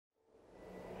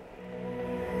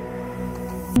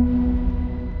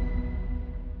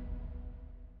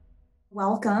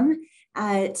welcome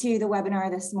to the webinar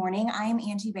this morning. I am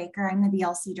Angie Baker. I'm the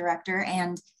BLC director,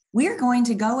 and we're going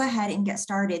to go ahead and get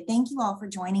started. Thank you all for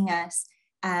joining us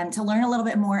to learn a little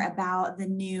bit more about the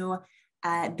new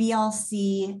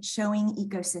BLC showing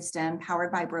ecosystem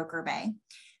powered by BrokerBay.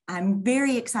 I'm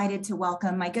very excited to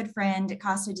welcome my good friend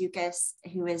Costa Dukas,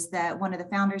 who is one of the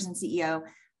founders and CEO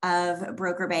of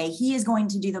BrokerBay. He is going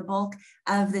to do the bulk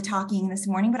of the talking this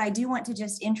morning, but I do want to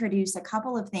just introduce a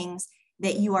couple of things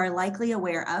that you are likely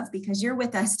aware of because you're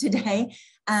with us today.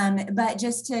 But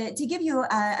just to give you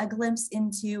a glimpse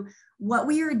into what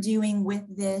we are doing with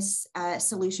this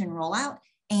solution rollout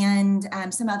and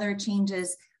some other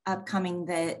changes upcoming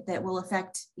that will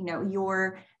affect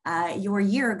your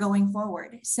year going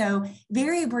forward. So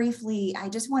very briefly, I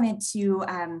just wanted to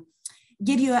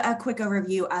give you a quick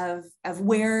overview of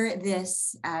where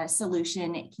this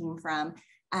solution came from.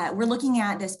 We're looking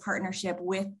at this partnership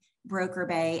with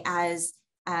BrokerBay as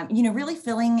really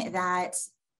filling that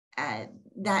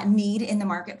need in the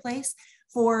marketplace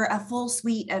for a full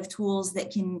suite of tools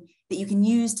that you can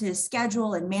use to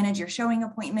schedule and manage your showing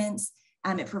appointments.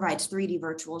 It provides 3D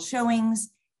virtual showings.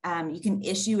 You can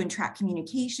issue and track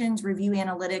communications, review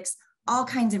analytics, all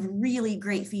kinds of really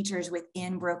great features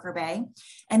within BrokerBay.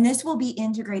 And this will be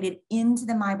integrated into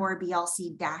the MIBOR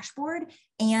BLC dashboard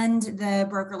and the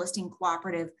broker listing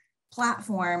cooperative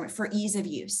platform for ease of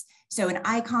use. So an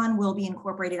icon will be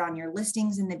incorporated on your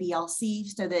listings in the BLC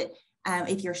so that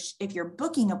if you're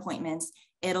booking appointments,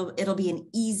 it'll be an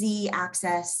easy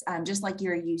access, just like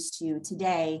you're used to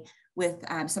today with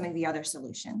some of the other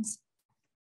solutions.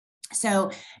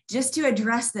 So just to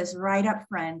address this right up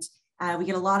front, we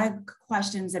get a lot of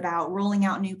questions about rolling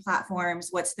out new platforms.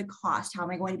 What's the cost? How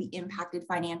am I going to be impacted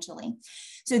financially?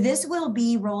 So this will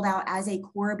be rolled out as a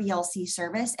core BLC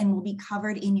service and will be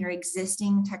covered in your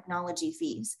existing technology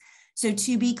fees. So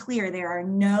to be clear, there are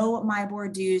no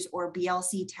MIBOR dues or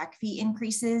BLC tech fee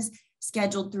increases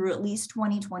scheduled through at least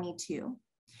 2022.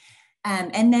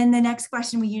 And then the next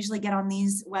question we usually get on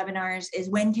these webinars is,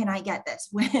 when can I get this?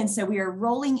 So we are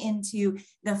rolling into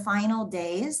the final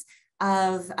days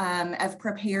of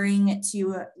preparing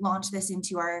to launch this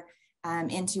into our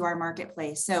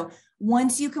marketplace. So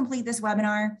once you complete this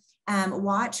webinar,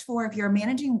 watch for, if you're a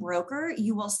managing broker,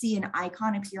 you will see an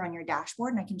icon appear on your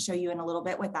dashboard, and I can show you in a little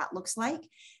bit what that looks like.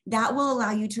 That will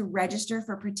allow you to register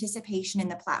for participation in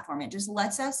the platform. It just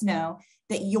lets us know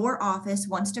that your office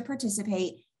wants to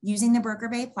participate using the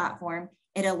BrokerBay platform.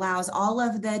 It allows all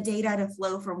of the data to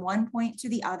flow from one point to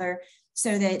the other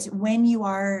so that when you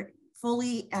are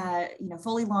fully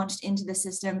launched into the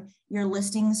system, your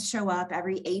listings show up,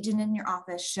 every agent in your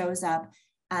office shows up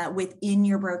within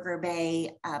your BrokerBay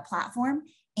platform.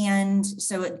 And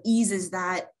so it eases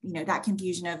that, that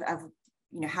confusion of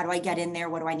how do I get in there?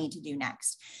 What do I need to do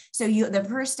next? So the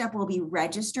first step will be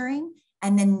registering,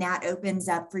 and then that opens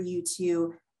up for you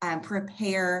to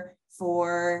prepare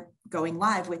for going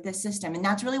live with this system. And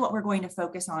that's really what we're going to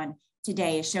focus on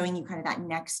today, is showing you kind of that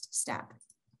next step.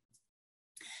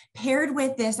 Paired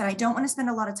with this, and I don't want to spend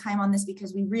a lot of time on this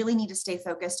because we really need to stay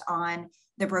focused on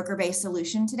the BrokerBay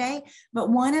solution today. But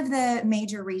one of the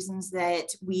major reasons that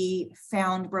we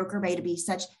found BrokerBay to be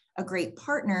such a great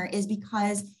partner is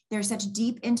because there's such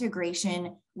deep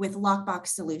integration with Lockbox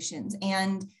solutions.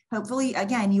 And hopefully,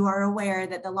 again, you are aware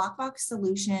that the Lockbox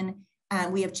solution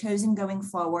we have chosen going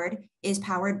forward is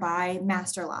powered by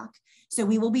MasterLock. So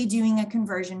we will be doing a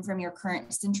conversion from your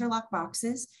current CentraLock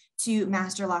boxes to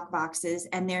MasterLock boxes,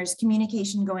 and there's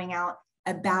communication going out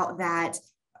about that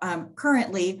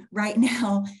currently right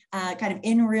now, kind of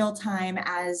in real time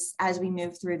as we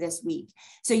move through this week.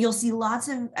 So you'll see lots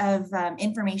of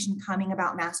information coming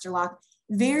about MasterLock.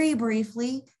 Very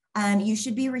briefly, you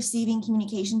should be receiving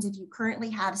communications if you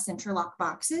currently have CentraLock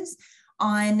boxes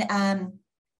on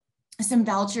some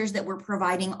vouchers that we're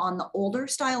providing on the older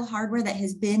style hardware that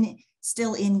has been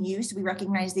still in use. We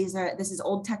recognize this is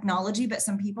old technology, but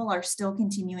some people are still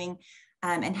continuing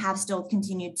and have still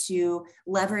continued to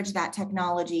leverage that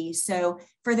technology. So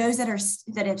for those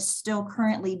that have still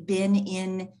currently been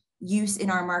in use in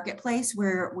our marketplace,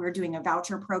 we're doing a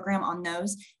voucher program on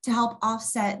those to help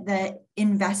offset the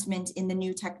investment in the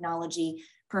new technology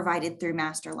provided through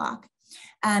MasterLock.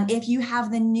 If you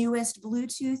have the newest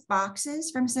Bluetooth boxes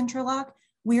from CentraLock,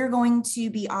 we're going to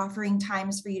be offering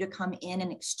times for you to come in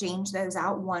and exchange those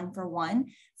out one for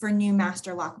new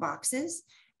MasterLock boxes.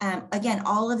 Again,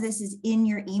 all of this is in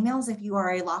your emails if you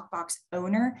are a Lockbox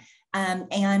owner.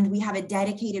 And we have a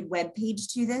dedicated web page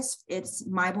to this. It's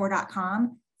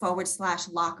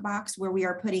mibor.com/Lockbox, where we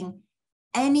are putting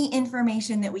any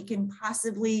information that we can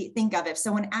possibly think of. If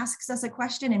someone asks us a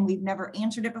question and we've never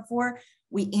answered it before,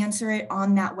 we answer it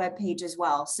on that webpage as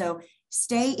well. So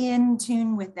stay in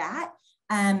tune with that,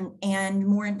 and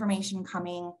more information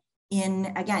coming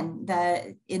in, again,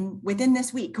 within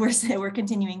this week. We're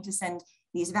continuing to send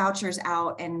these vouchers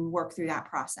out and work through that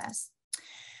process.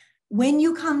 When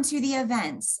you come to the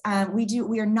events,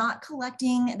 we are not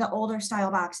collecting the older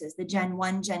style boxes, the Gen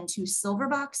 1, Gen 2 silver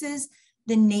boxes,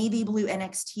 the navy blue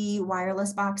NXT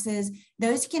wireless boxes.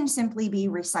 Those can simply be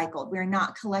recycled. We're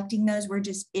not collecting those. We're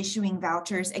just issuing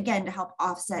vouchers, again, to help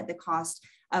offset the cost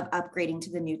of upgrading to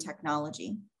the new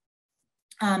technology.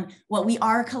 What we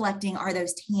are collecting are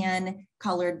those tan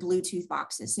colored Bluetooth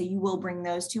boxes. So you will bring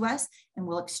those to us and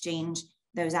we'll exchange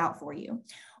those out for you.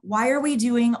 Why are we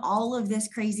doing all of this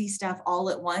crazy stuff all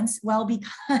at once? Well,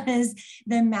 because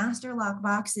the master lock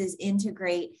boxes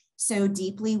integrate so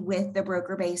deeply with the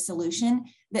BrokerBay solution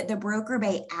that the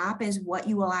BrokerBay app is what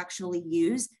you will actually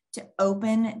use to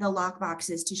open the lock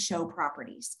boxes to show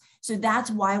properties. So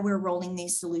that's why we're rolling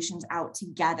these solutions out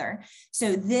together.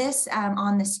 So this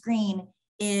on the screen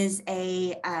is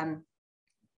a kind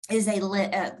of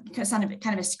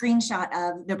a screenshot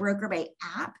of the BrokerBay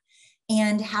app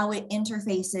and how it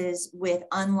interfaces with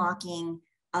unlocking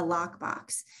a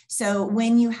lockbox. So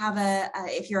when you have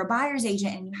if you're a buyer's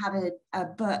agent and you have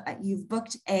you've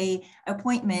booked a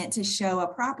appointment to show a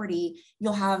property,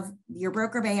 you'll have your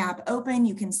BrokerBay app open.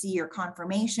 You can see your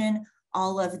confirmation,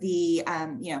 all of the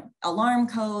alarm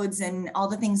codes and all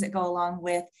the things that go along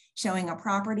with showing a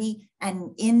property. And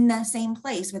in the same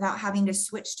place, without having to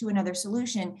switch to another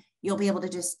solution, you'll be able to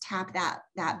just tap that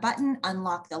button,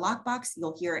 unlock the lockbox.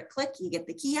 You'll hear it click, you get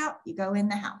the key out, you go in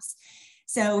the house.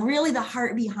 So really the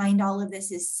heart behind all of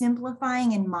this is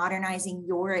simplifying and modernizing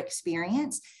your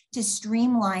experience to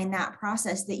streamline that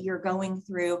process that you're going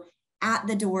through at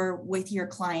the door with your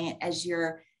client as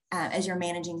you're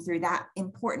managing through that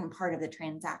important part of the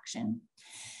transaction.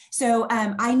 So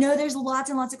I know there's lots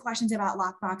and lots of questions about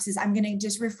lockboxes. I'm going to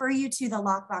just refer you to the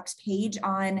lockbox page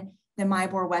on the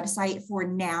MIBOR website for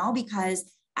now, because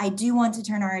I do want to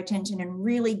turn our attention and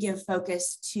really give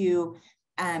focus to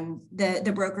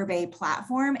the BrokerBay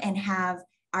platform and have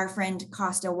our friend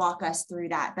Costa walk us through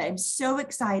that. But I'm so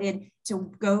excited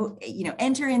to go,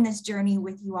 enter in this journey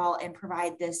with you all and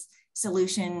provide this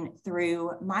solution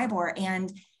through MIBOR.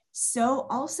 And so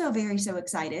also so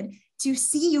excited to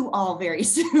see you all very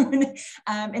soon,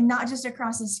 and not just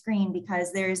across the screen,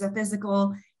 because there's a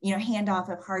physical,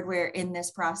 handoff of hardware in this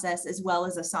process, as well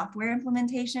as a software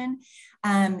implementation.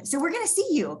 So we're going to see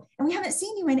you, and we haven't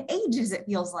seen you in ages, it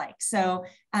feels like. So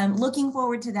looking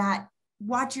forward to that.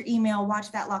 Watch your email,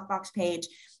 watch that lockbox page.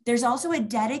 There's also a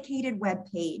dedicated web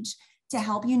page to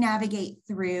help you navigate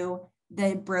through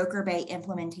the BrokerBay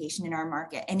implementation in our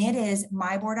market. And it is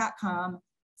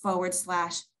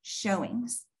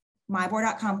MIBOR.com/showings.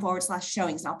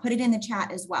 MIBOR.com/showings. And I'll put it in the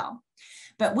chat as well.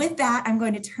 But with that, I'm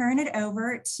going to turn it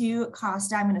over to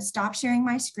Costa. I'm going to stop sharing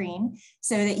my screen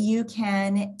so that you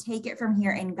can take it from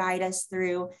here and guide us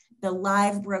through the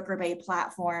live BrokerBay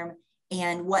platform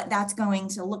and what that's going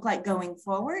to look like going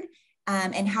forward,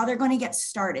 and how they're going to get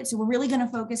started. So we're really going to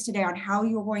focus today on how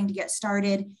you're going to get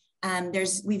started.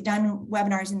 We've done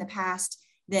webinars in the past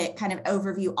that kind of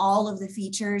overview all of the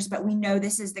features, but we know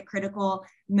this is the critical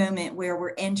moment where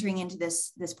we're entering into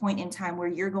this point in time where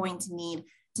you're going to need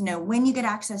to know, when you get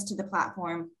access to the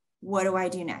platform, what do I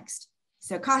do next?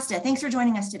 So Costa, thanks for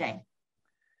joining us today.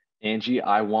 Angie,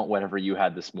 I want whatever you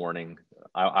had this morning.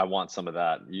 I want some of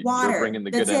that. Water. You're bringing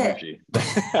the good energy.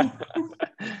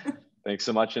 Thanks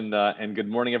so much, and good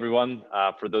morning, everyone.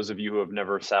 For those of you who have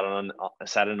never sat in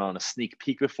on a sneak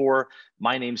peek before,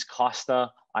 my name's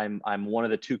Costa. I'm one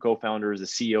of the two co-founders, the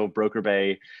CEO of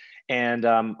BrokerBay, and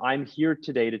I'm here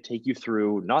today to take you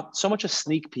through not so much a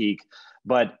sneak peek,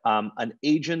 but an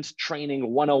agent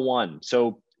training 101.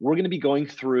 So we're going to be going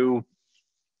through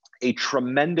a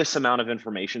tremendous amount of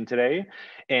information today,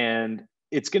 and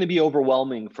it's going to be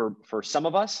overwhelming for some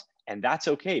of us, and that's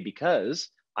okay, because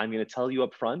I'm going to tell you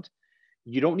up front,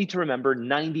 you don't need to remember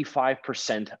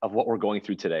 95% of what we're going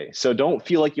through today. So don't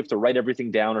feel like you have to write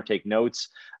everything down or take notes.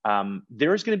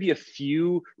 There's going to be a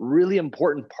few really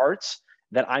important parts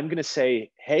that I'm going to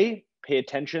say, hey, pay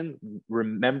attention,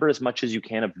 remember as much as you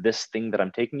can of this thing that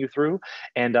I'm taking you through.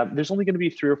 And there's only going to be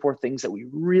 3 or 4 things that we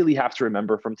really have to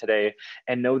remember from today,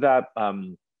 and know that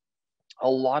a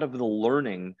lot of the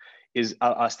learning is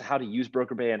as to how to use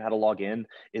BrokerBay and how to log in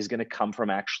is going to come from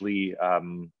actually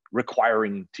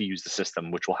requiring to use the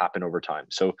system, which will happen over time.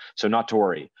 So not to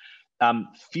worry.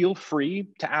 Feel free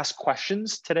to ask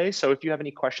questions today. So if you have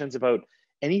any questions about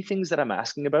any things that I'm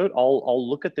asking about, I'll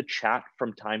look at the chat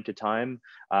from time to time,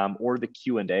 or the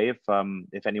Q&A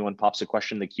if anyone pops a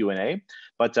question in the Q&A.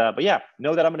 But yeah,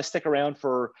 know that I'm going to stick around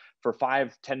for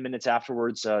 5-10 minutes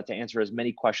afterwards to answer as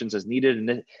many questions as needed.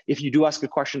 And if you do ask a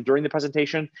question during the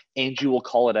presentation, Angie will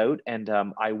call it out, and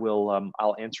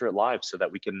I'll answer it live so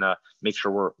that we can make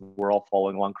sure we're all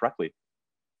following along correctly.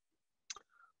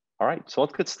 All right, so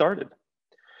let's get started.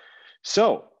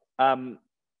 So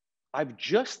I've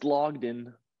just logged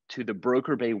in to the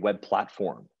BrokerBay web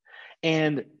platform.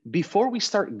 And before we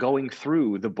start going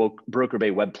through the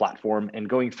BrokerBay web platform and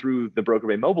going through the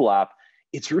BrokerBay mobile app,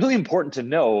 it's really important to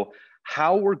know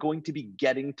how we're going to be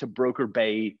getting to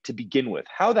BrokerBay to begin with.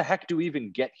 How the heck do we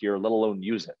even get here, let alone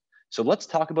use it? So let's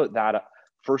talk about that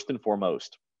first and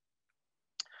foremost.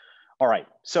 All right,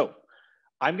 so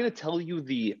I'm going to tell you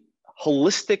the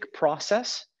holistic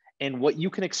process and what you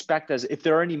can expect as if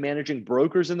there are any managing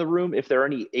brokers in the room, if there are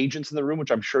any agents in the room, which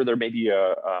I'm sure there may be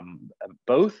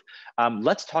both.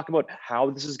 Let's talk about how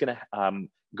this is going to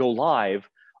go live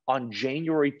on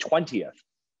January 20th.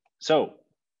 So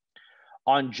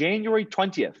on January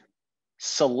 20th,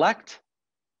 select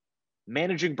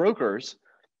managing brokers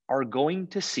are going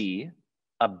to see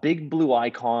a big blue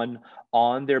icon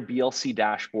on their BLC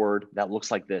dashboard that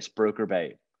looks like this,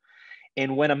 BrokerBay.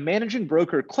 And when a managing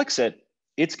broker clicks it,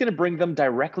 it's going to bring them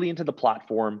directly into the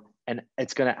platform, and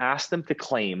it's going to ask them to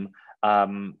claim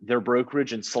their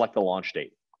brokerage and select the launch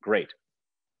date. Great.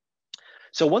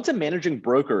 So once a managing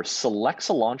broker selects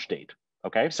a launch date,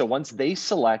 okay, so once they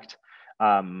select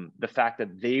the fact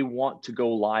that they want to go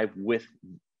live with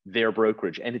their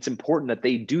brokerage, and it's important that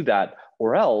they do that,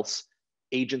 or else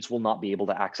agents will not be able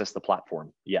to access the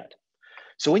platform yet.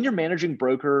 So when your managing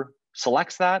broker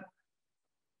selects that,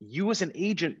 you as an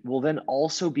agent will then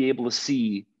also be able to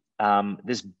see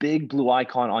this big blue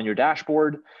icon on your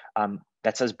dashboard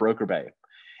that says BrokerBay.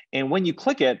 And when you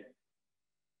click it,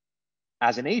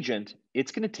 as an agent,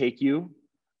 it's going to take you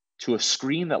to a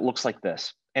screen that looks like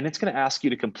this. And it's going to ask you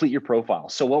to complete your profile.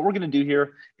 So what we're going to do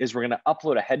here is we're going to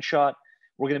upload a headshot.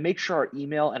 We're going to make sure our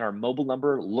email and our mobile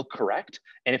number look correct.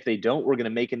 And if they don't, we're going to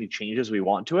make any changes we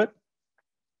want to it.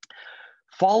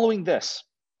 Following this,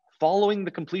 following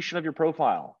the completion of your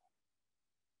profile,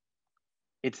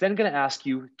 it's then going to ask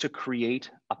you to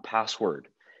create a password.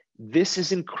 This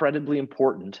is incredibly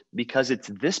important because it's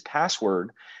this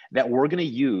password that we're going to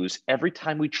use every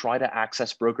time we try to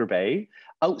access BrokerBay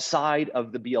outside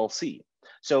of the BLC.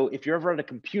 So if you're ever on a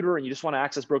computer and you just want to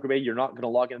access BrokerBay, you're not going to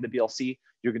log into the BLC,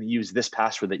 you're going to use this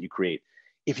password that you create.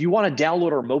 If you want to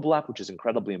download our mobile app, which is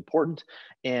incredibly important,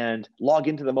 and log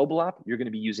into the mobile app, you're going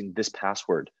to be using this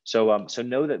password. So, so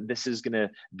know that this is going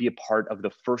to be a part of the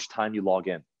first time you log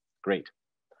in. Great.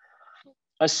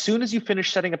 As soon as you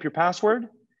finish setting up your password,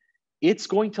 it's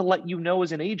going to let you know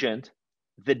as an agent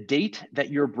the date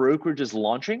that your brokerage is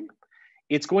launching.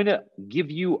 It's going to give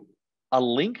you a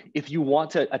link if you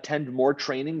want to attend more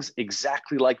trainings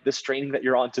exactly like this training that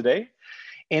you're on today.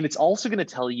 And it's also going to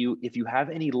tell you if you have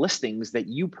any listings that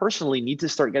you personally need to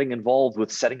start getting involved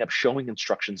with setting up showing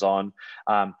instructions on.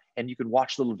 And you can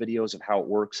watch little videos of how it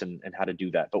works and how to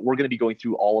do that. But we're going to be going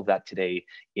through all of that today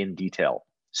in detail.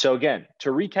 So again,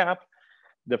 to recap,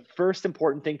 the first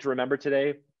important thing to remember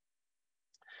today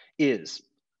is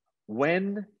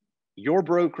when your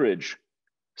brokerage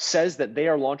says that they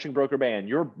are launching BrokerBay and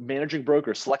your managing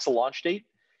broker selects a launch date,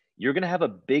 you're going to have a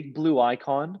big blue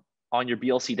icon on your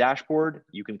BLC dashboard.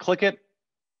 You can click it.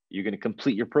 You're going to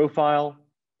complete your profile.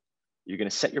 You're going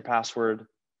to set your password.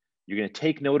 You're going to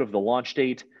take note of the launch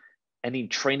date, any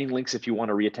training links if you want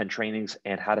to reattend trainings,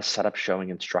 and how to set up showing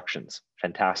instructions.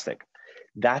 Fantastic.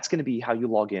 That's going to be how you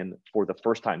log in for the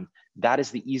first time. That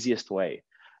is the easiest way.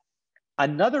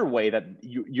 Another way that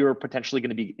you're potentially going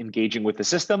to be engaging with the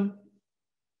system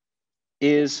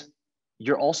is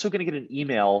you're also going to get an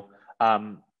email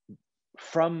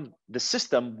from the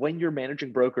system when your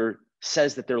managing broker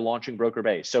says that they're launching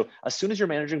BrokerBay. So as soon as your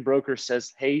managing broker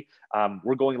says, hey,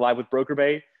 we're going live with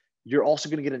BrokerBay, you're also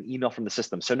going to get an email from the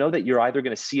system. So know that you're either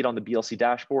going to see it on the BLC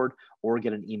dashboard or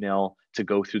get an email to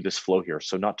go through this flow here.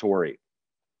 So not to worry.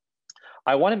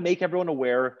 I want to make everyone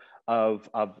aware of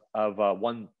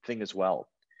one thing as well.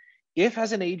 If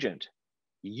as an agent,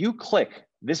 you click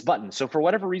this button, so for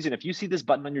whatever reason, if you see this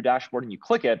button on your dashboard and you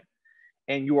click it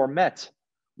and you are met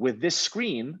with this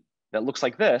screen that looks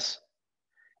like this,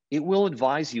 it will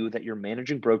advise you that your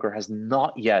managing broker has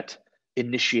not yet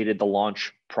initiated the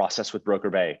launch process with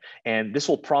BrokerBay. And this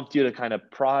will prompt you to kind of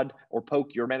prod or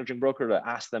poke your managing broker to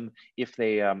ask them if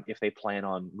they plan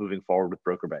on moving forward with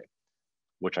BrokerBay,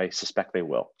 which I suspect they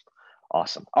will.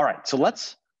 Awesome. All right, so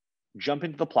let's jump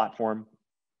into the platform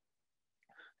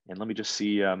And let me just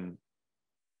see.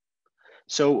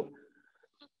 So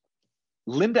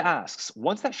Linda asks,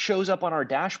 once that shows up on our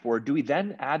dashboard, do we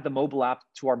then add the mobile app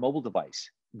to our mobile device?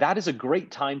 That is a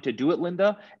great time to do it,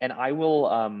 Linda. And I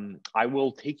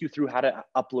will take you through how to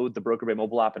upload the BrokerBay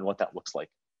mobile app and what that looks like.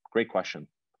 Great question.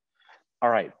 All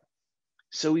right.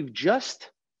 So we've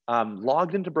just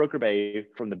logged into BrokerBay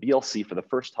from the BLC for the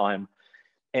first time.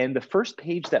 And the first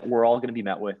page that we're all going to be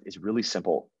met with is really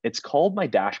simple. It's called My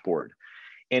Dashboard.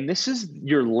 And this is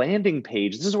your landing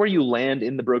page. This is where you land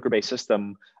in the BrokerBay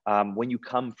system when you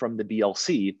come from the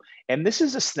BLC. And this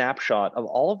is a snapshot of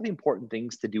all of the important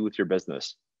things to do with your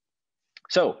business.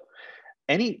 So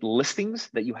any listings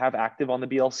that you have active on the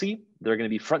BLC, they're going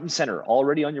to be front and center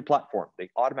already on your platform. They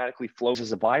automatically flow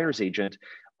as a buyer's agent.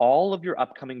 All of your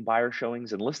upcoming buyer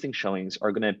showings and listing showings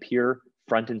are going to appear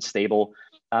front and stable.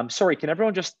 Sorry, can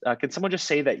everyone just, can someone just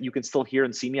say that you can still hear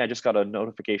and see me? I just got a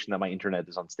notification that my internet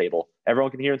is unstable.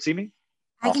 Everyone can hear and see me?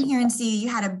 I Awesome. can hear and see you. You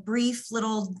had a brief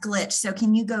little glitch. So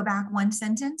can you go back one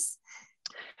sentence?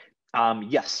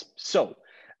 Yes. So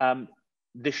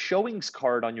the showings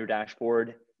card on your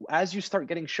dashboard, as you start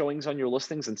getting showings on your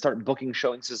listings and start booking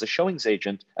showings as a showings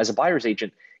agent, as a buyer's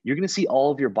agent, you're going to see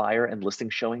all of your buyer and listing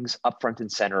showings up front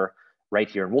and center right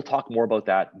here. And we'll talk more about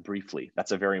that briefly.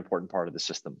 That's a very important part of the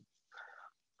system.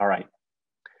 All right.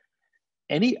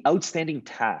 Any outstanding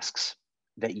tasks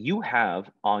that you have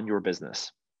on your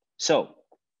business. So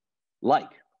like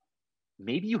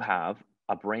maybe you have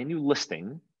a brand new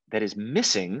listing that is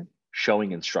missing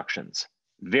showing instructions.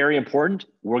 Very important.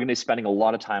 We're going to be spending a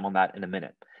lot of time on that in a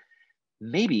minute.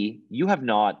 Maybe you have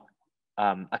not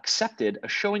accepted a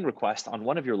showing request on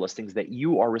one of your listings that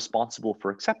you are responsible for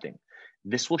accepting.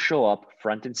 This will show up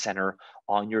front and center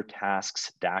on your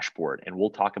tasks dashboard, and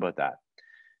we'll talk about that.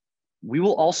 We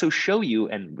will also show you,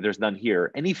 and there's none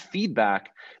here, any feedback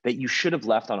that you should have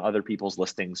left on other people's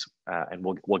listings, and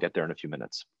we'll get there in a few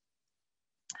minutes.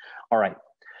 All right.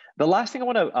 The last thing I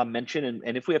want to mention,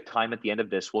 and if we have time at the end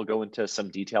of this, we'll go into some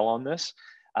detail on this.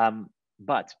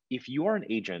 But if you are an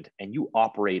agent and you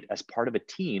operate as part of a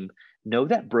team, know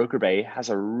that BrokerBay has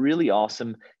a really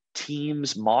awesome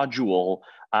Teams module.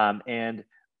 And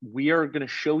we are going to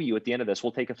show you at the end of this,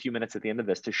 we'll take a few minutes at the end of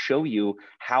this to show you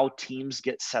how teams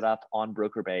get set up on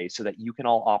BrokerBay so that you can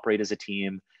all operate as a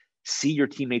team, see your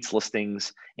teammates'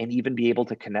 listings, and even be able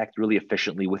to connect really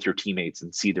efficiently with your teammates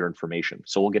and see their information.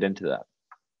 So we'll get into that.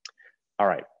 All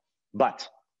right, but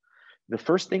the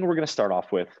first thing we're going to start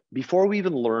off with, before we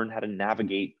even learn how to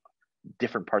navigate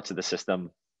different parts of the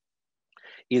system,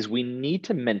 is we need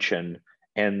to mention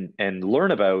and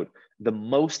learn about the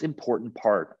most important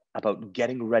part about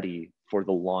getting ready for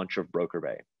the launch of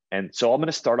BrokerBay. And so I'm going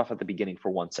to start off at the beginning for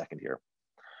 1 second here.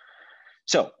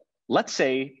 So let's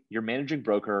say your managing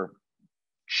broker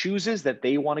chooses that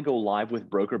they want to go live with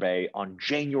BrokerBay on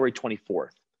January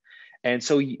 24th. And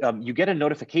so you get a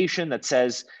notification that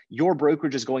says your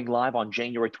brokerage is going live on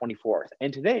January 24th.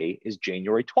 And today is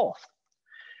January 12th.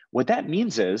 What that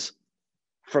means is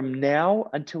from now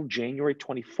until January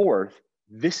 24th,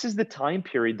 this is the time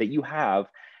period that you have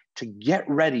to get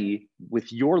ready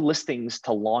with your listings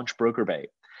to launch BrokerBay.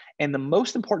 And the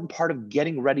most important part of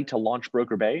getting ready to launch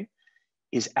BrokerBay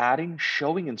is adding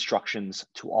showing instructions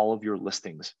to all of your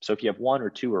listings. So if you have 1 or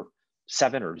 2 or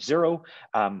 7 or 0,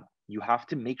 you have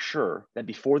to make sure that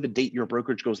before the date your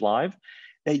brokerage goes live,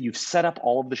 that you've set up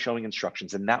all of the showing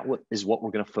instructions. And that is what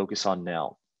we're going to focus on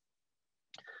now.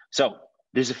 So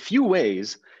there's a few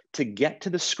ways to get to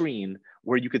the screen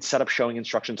where you could set up showing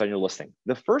instructions on your listing.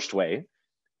 The first way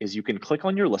is you can click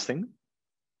on your listing.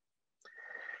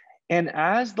 And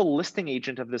as the listing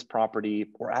agent of this property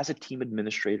or as a team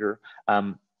administrator,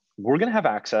 we're going to have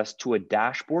access to a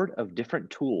dashboard of different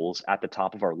tools at the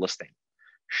top of our listing.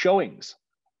 Showings,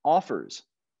 offers,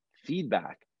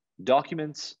 feedback,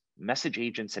 documents, message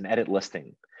agents, and edit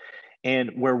listing.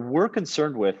 And where we're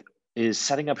concerned with is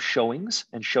setting up showings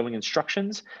and showing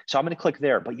instructions. So I'm going to click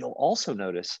there, but you'll also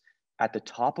notice at the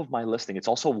top of my listing, it's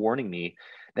also warning me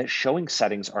that showing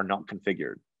settings are not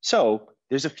configured. So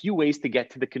there's a few ways to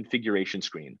get to the configuration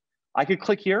screen. I could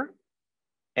click here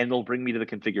and it'll bring me to the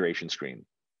configuration screen.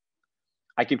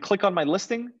 I could click on my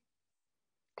listing,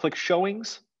 click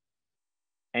showings,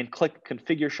 and click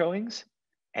configure showings,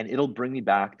 and it'll bring me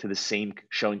back to the same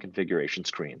showing configuration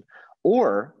screen.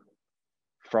 Or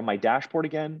from my dashboard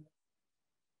again,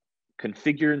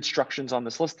 configure instructions on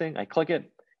this listing, I click it,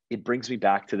 it brings me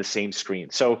back to the same screen.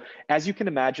 So as you can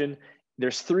imagine,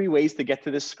 there's 3 ways to get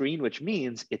to this screen, which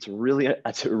means it's a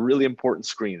really important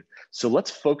screen. So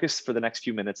let's focus for the next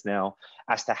few minutes now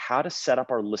as to how to set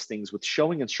up our listings with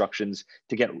showing instructions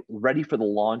to get ready for the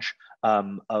launch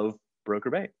of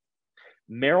BrokerBay.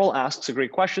 Meryl asks a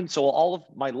great question. So will all of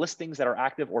my listings that are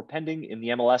active or pending in the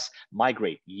MLS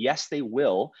migrate? Yes, they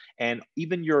will. And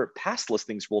even your past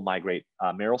listings will migrate,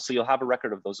 Meryl. So you'll have a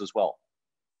record of those as well.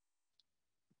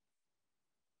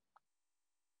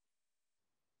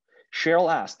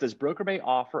 Cheryl asks, does BrokerBay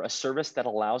offer a service that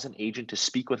allows an agent to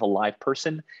speak with a live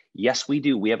person? Yes, we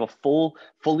do. We have a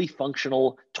fully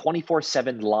functional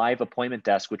 24/7 live appointment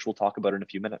desk, which we'll talk about in a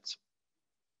few minutes.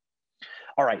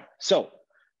 All right, so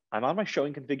I'm on my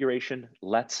showing configuration.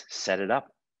 Let's set it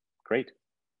up. Great.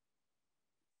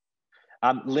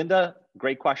 Linda,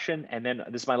 great question. And then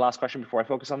this is my last question before I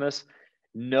focus on this.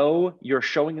 No, your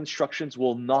showing instructions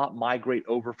will not migrate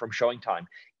over from showing time.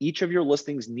 Each of your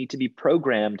listings need to be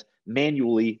programmed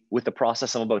manually with the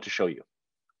process I'm about to show you.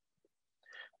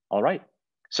 All right,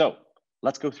 so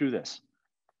let's go through this.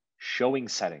 Showing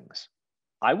settings.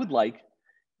 I would like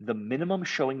the minimum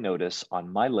showing notice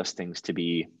on my listings to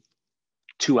be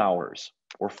 2 hours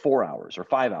or 4 hours or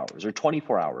 5 hours or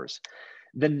 24 hours.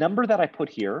 The number that I put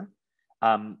here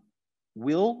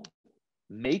will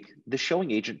make the showing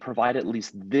agent provide at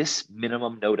least this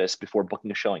minimum notice before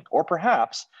booking a showing. Or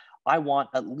perhaps I want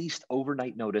at least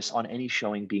overnight notice on any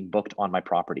showing being booked on my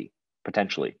property,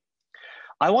 potentially.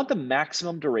 I want the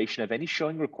maximum duration of any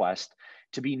showing request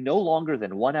to be no longer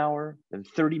than 1 hour, than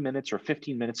 30 minutes or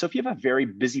 15 minutes. So if you have a very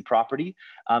busy property,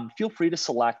 feel free to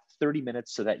select 30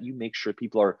 minutes so that you make sure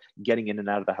people are getting in and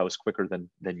out of the house quicker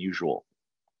than usual.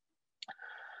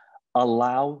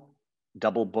 Allow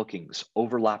double bookings,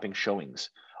 overlapping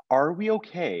showings. Are we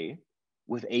okay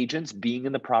with agents being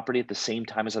in the property at the same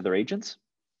time as other agents?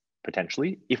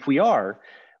 Potentially. If we are,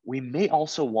 we may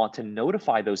also want to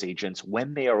notify those agents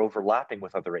when they are overlapping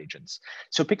with other agents.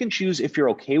 So pick and choose if you're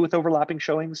okay with overlapping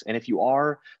showings. And if you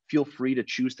are, feel free to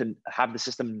choose to have the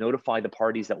system notify the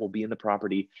parties that will be in the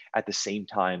property at the same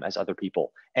time as other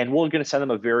people. And we're going to send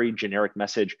them a very generic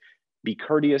message. Be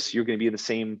courteous. You're going to be in the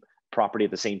same property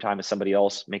at the same time as somebody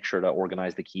else. Make sure to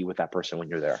organize the key with that person when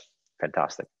you're there.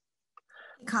 Fantastic.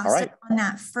 Costa, all right. On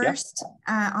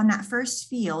that first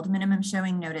field, minimum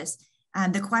showing notice,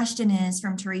 the question is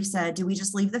from Teresa, do we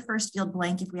just leave the first field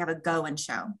blank if we have a go and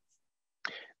show?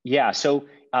 Yeah, so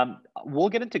we'll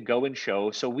get into go and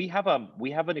show. So we have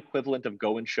an equivalent of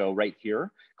go and show right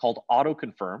here called auto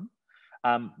confirm.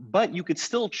 But you could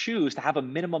still choose to have a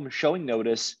minimum showing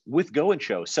notice with go and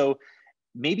show. So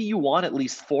maybe you want at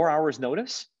least 4 hours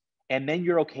notice, and then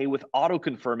you're okay with auto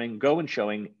confirming go and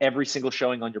showing every single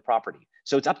showing on your property.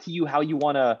 So it's up to you how you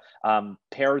want to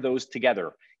pair those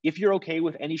together. If you're okay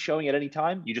with any showing at any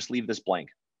time, you just leave this blank.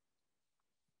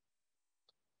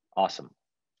 Awesome.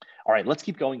 All right, let's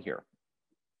keep going here.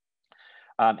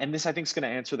 And this, I think, is going to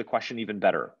answer the question even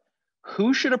better.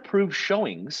 Who should approve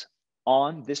showings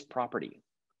on this property?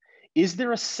 Is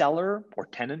there a seller or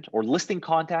tenant or listing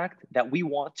contact that we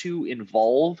want to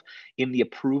involve in the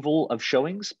approval of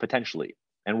showings? Potentially.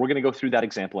 And we're going to go through that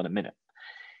example in a minute.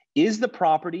 Is the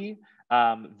property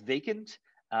vacant?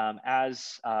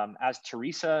 As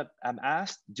Teresa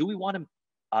asked, do we want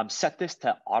to set this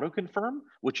to auto confirm,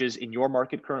 which is in your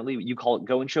market currently, you call it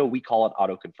go and show, we call it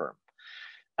auto confirm.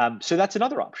 So that's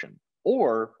another option.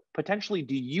 Or potentially,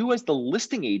 do you as the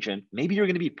listing agent, maybe you're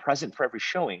going to be present for every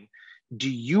showing, do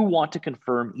you want to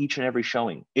confirm each and every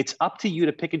showing? It's up to you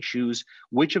to pick and choose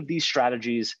which of these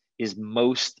strategies is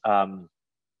most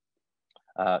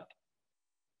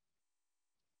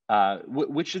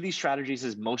which of these strategies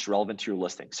is most relevant to your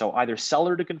listing. So either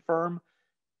seller to confirm,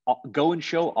 go and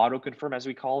show, auto confirm as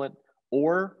we call it,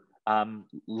 or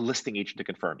listing agent to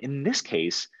confirm. In this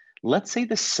case, let's say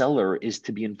the seller is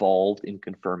to be involved in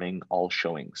confirming all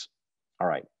showings. All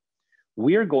right,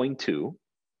 we are going to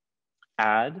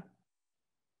add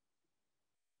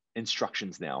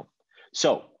instructions now.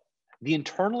 So the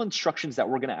internal instructions that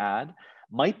we're going to add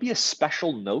might be a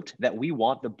special note that we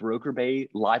want the BrokerBay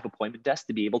live appointment desk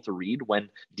to be able to read when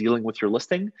dealing with your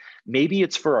listing. Maybe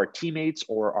it's for our teammates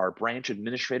or our branch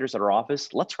administrators at our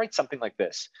office. Let's write something like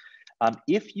this.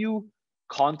 If you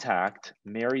contact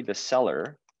Mary the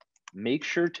seller, make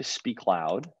sure to speak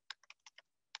loud.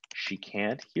 She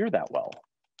can't hear that well.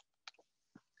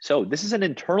 So this is an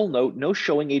internal note. No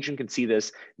showing agent can see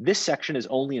this. This section is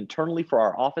only internally for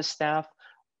our office staff,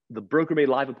 the BrokerBay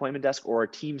live appointment desk, or our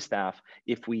team staff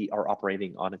if we are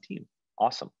operating on a team.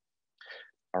 Awesome.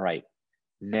 All right.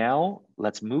 Now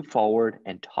let's move forward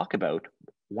and talk about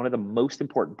one of the most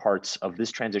important parts of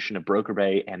this transition of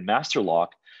BrokerBay and Master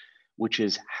Lock, which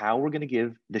is how we're going to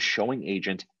give the showing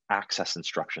agent access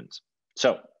instructions.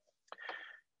 So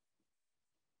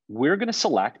we're going to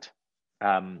select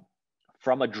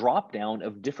from a drop-down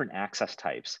of different access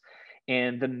types.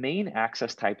 And the main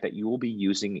access type that you will be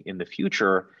using in the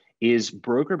future is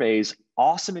BrokerBay's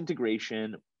awesome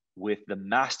integration with the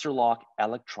MasterLock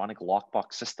electronic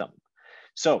lockbox system.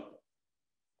 So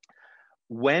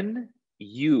when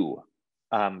you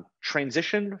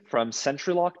transition from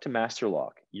SentryLock to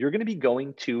MasterLock, you're going to be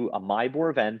going to a MIBOR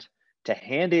event to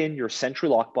hand in your Sentry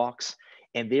lockbox,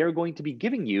 and they are going to be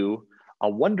giving you a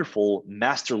wonderful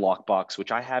Master lockbox,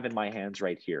 which I have in my hands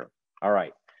right here. All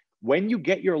right. When you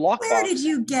get your lockbox, where did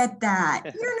you get that?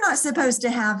 You're not supposed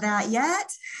to have that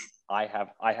yet. I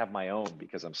have my own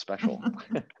because I'm special.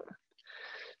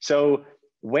 So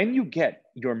when you get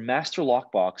your Master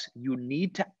lockbox, you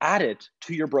need to add it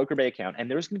to your BrokerBay account, and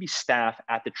there's going to be staff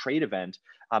at the trade event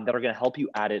that are going to help you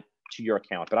add it to your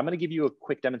account. But I'm going to give you a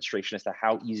quick demonstration as to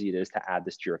how easy it is to add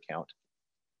this to your account.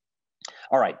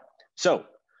 All right, so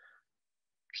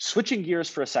switching gears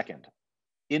for a second.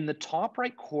 In the top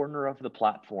right corner of the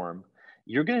platform,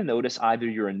 you're going to notice either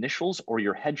your initials or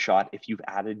your headshot if you've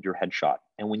added your headshot.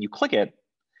 And when you click it,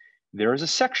 there is a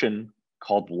section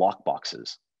called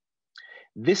Lockboxes.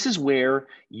 This is where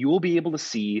you will be able to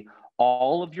see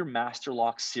all of your master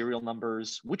lock serial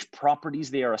numbers, which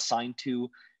properties they are assigned to.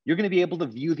 You're going to be able to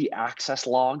view the access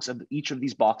logs of each of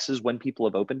these boxes when people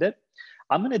have opened it.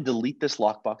 I'm going to delete this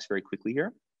lockbox very quickly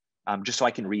here, just so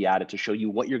I can re-add it to show you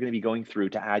what you're going to be going through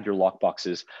to add your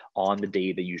lockboxes on the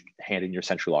day that you hand in your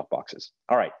Sentry lockboxes.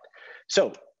 All right,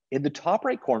 so in the top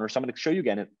right corner, so I'm going to show you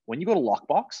again, when you go to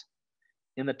Lockbox,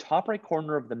 in the top right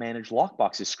corner of the Manage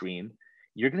Lockboxes screen,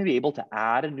 you're going to be able to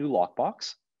add a new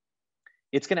lockbox.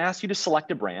 It's going to ask you to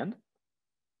select a brand.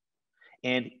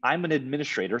 And I'm an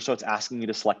administrator, so it's asking me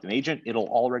to select an agent. It'll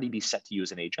already be set to you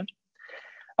as an agent.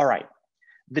 All right,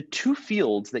 the two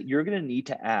fields that you're going to need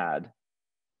to add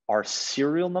are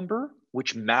serial number,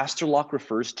 which MasterLock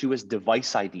refers to as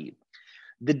device ID.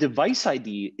 The device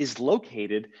ID is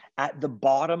located at the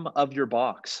bottom of your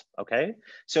box, okay?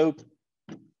 So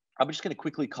I'm just going to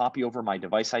quickly copy over my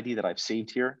device ID that I've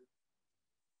saved here.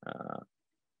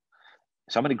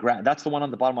 So I'm going to grab, that's the one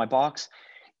on the bottom of my box.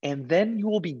 And then you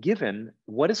will be given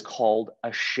what is called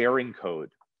a sharing code.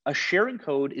 A sharing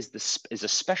code is a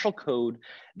special code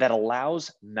that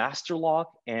allows MasterLock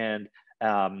and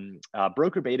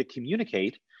BrokerBay to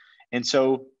communicate. And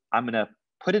so I'm going to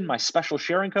put in my special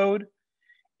sharing code,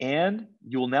 and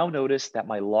you will now notice that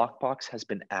my lockbox has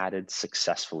been added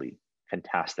successfully.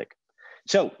 Fantastic.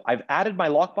 So I've added my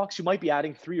lockbox. You might be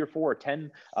adding 3 or 4 or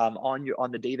 10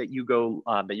 on the day that you go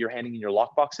that you're handing in your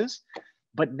lockboxes.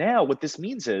 But now what this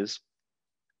means is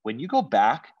when you go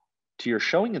back to your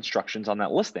showing instructions on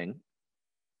that listing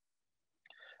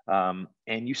and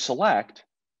you select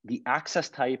the access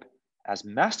type as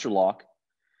MasterLock,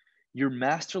 your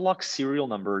MasterLock serial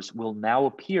numbers will now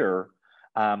appear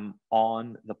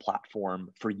on the platform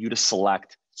for you to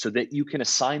select so that you can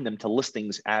assign them to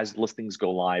listings as listings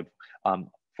go live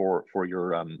for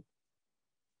your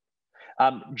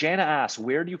Jana asks,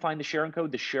 where do you find the sharing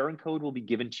code? The sharing code will be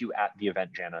given to you at the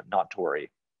event, Jana, not to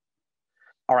worry.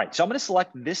 All right, so I'm going to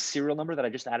select this serial number that I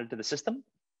just added to the system.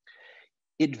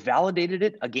 It validated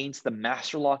it against the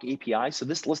MasterLock API, so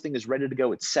this listing is ready to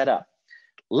go. It's set up.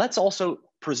 Let's also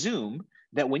presume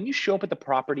that when you show up at the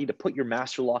property to put your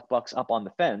Master Lockbox up on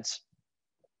the fence,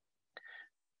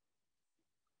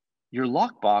 your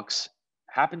lockbox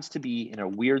happens to be in a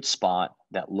weird spot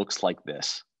that looks like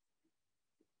this.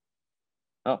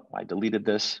 Oh, I deleted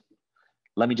this.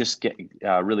 Let me just get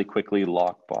really quickly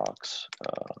lockbox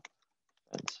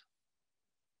fence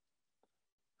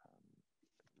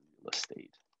real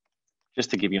estate, just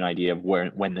to give you an idea of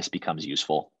when this becomes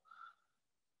useful.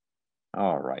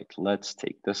 All right, let's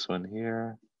take this one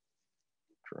here,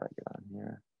 drag it on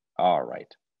here. All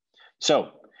right,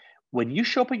 so when you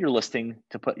show up at your listing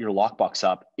to put your lockbox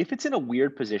up, if it's in a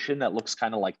weird position that looks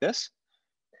kind of like this,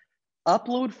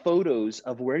 upload photos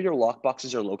of where your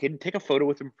lockboxes are located. Take a photo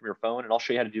with them from your phone, and I'll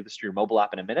show you how to do this to your mobile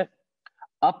app in a minute.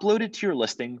 Upload it to your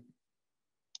listing.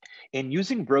 And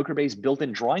using BrokerBay's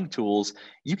built-in drawing tools,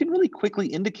 you can really quickly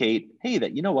indicate, hey,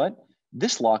 that you know what?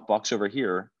 This lockbox over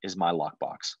here is my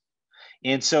lockbox.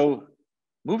 And so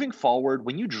moving forward,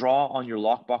 when you draw on your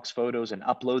lockbox photos and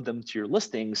upload them to your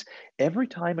listings, every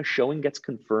time a showing gets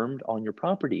confirmed on your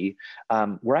property,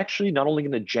 we're actually not only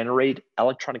going to generate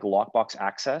electronic lockbox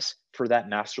access for that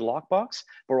master lockbox,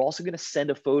 but we're also going to send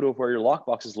a photo of where your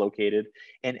lockbox is located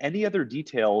and any other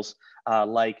details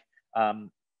like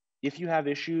if you have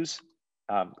issues,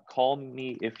 call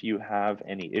me if you have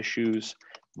any issues.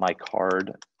 My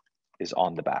card is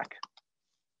on the back.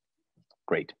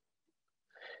 Great.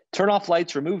 Turn off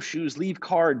lights, remove shoes, leave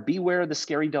card, beware the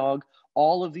scary dog.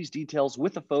 All of these details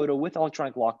with a photo, with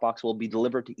electronic lockbox will be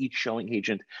delivered to each showing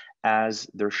agent as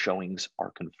their showings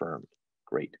are confirmed.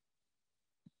 Great.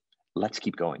 let's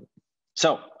keep going.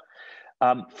 So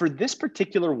for this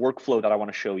particular workflow that I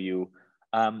want to show you,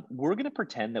 we're going to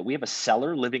pretend that we have a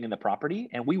seller living in the property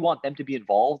and we want them to be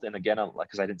involved. And again,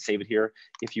 because I didn't save it here,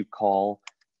 if you call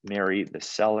Mary the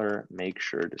seller, make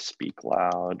sure to speak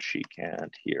loud. She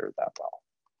can't hear that well.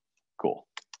 Cool.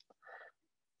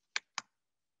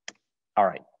 All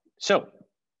right. So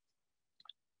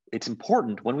it's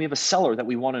important when we have a seller that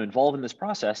we want to involve in this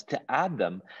process to add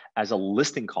them as a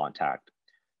listing contact.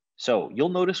 So you'll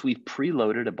notice we've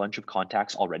preloaded a bunch of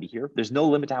contacts already here. There's no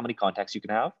limit to how many contacts you can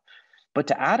have, but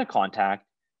to add a contact,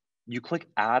 you click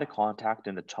add a contact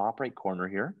in the top right corner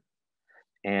here.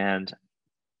 And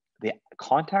the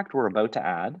contact we're about to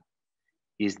add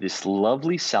is this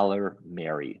lovely seller,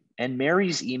 Mary. And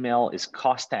Mary's email is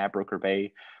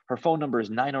Costa@BrokerBay. Her phone number is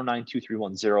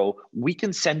 909-2310. We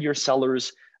can send your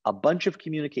sellers a bunch of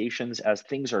communications as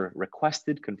things are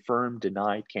requested, confirmed,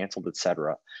 denied, canceled,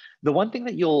 etc. The one thing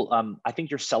that I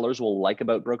think your sellers will like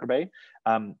about BrokerBay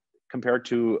compared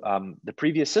to the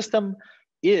previous system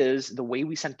is the way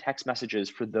we send text messages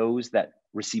for those that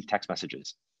receive text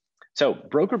messages. So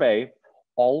BrokerBay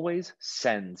always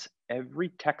sends every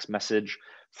text message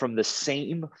from the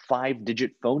same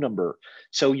 5-digit phone number.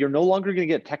 So you're no longer going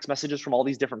to get text messages from all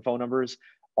these different phone numbers.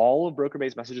 All of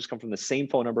BrokerBay's messages come from the same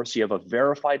phone number. So you have a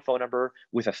verified phone number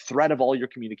with a thread of all your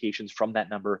communications from that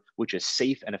number, which is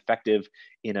safe and effective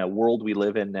in a world we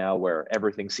live in now where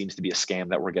everything seems to be a scam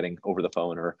that we're getting over the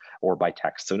phone or by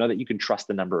text. So know that you can trust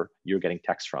the number you're getting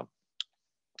text from.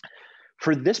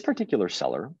 For this particular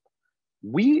seller,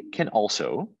 we can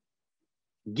also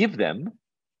give them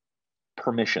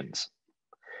permissions.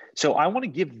 So I want to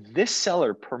give this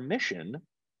seller permission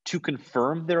to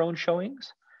confirm their own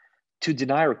showings, to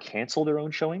deny or cancel their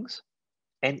own showings,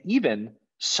 and even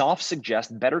soft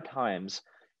suggest better times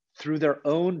through their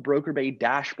own BrokerBay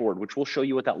dashboard, which we'll show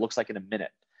you what that looks like in a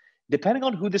minute. Depending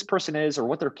on who this person is or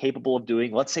what they're capable of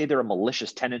doing, let's say they're a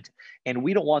malicious tenant and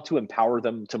we don't want to empower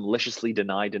them to maliciously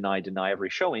deny every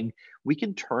showing, we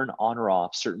can turn on or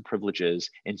off certain privileges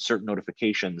and certain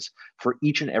notifications for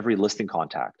each and every listing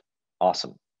contact.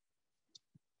 Awesome.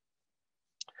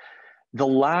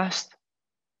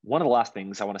 One of the last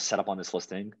things I want to set up on this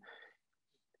listing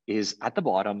is at the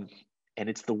bottom, and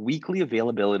it's the weekly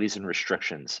availabilities and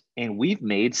restrictions. And we've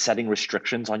made setting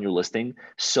restrictions on your listing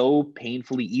so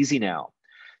painfully easy now.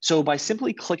 So by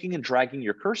simply clicking and dragging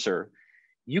your cursor,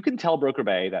 you can tell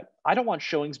BrokerBay that I don't want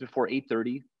showings before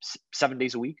 8:30, 7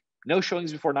 days a week, no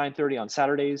showings before 9:30 on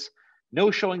Saturdays,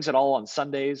 no showings at all on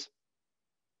Sundays.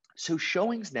 So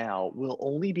showings now will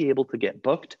only be able to get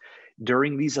booked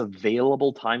during these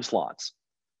available time slots.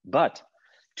 But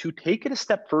to take it a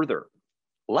step further,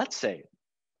 let's say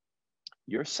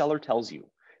your seller tells you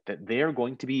that they're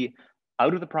going to be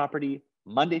out of the property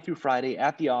Monday through Friday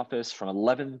at the office from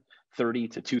 11:30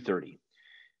 to 2:30.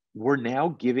 We're now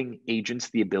giving agents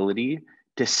the ability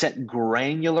to set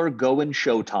granular go and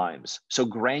show times. So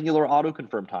granular auto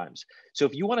confirm times. So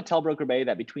if you want to tell BrokerBay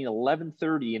that between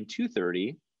 11:30 and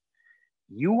 2:30,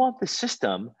 you want the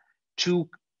system to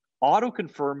auto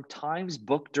confirm times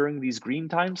booked during these green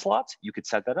time slots, you could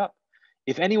set that up.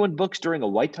 If anyone books during a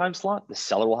white time slot, the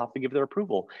seller will have to give their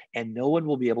approval and no one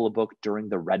will be able to book during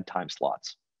the red time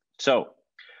slots. So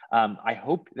I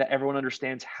hope that everyone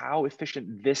understands how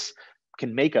efficient this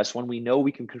can make us when we know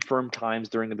we can confirm times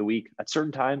during the week at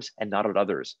certain times and not at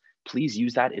others. Please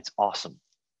use that. It's awesome.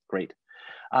 Great.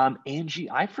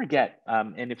 Angie, I forget,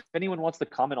 and if anyone wants to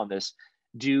comment on this,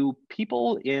 do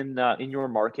people in your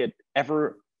market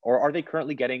ever, or are they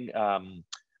currently getting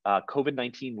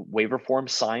COVID-19 waiver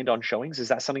forms signed on showings? Is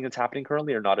that something that's happening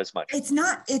currently or not as much? It's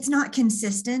not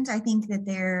consistent. I think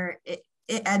that it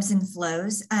ebbs and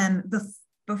flows.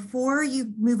 Before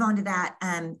you move on to that,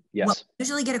 yes. What we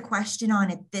usually get a question on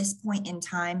at this point in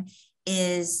time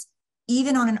is,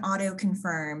 even on an auto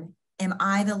confirm, am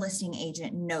I the listing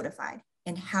agent notified?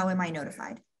 And how am I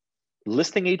notified?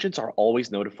 Listing agents are always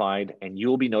notified, and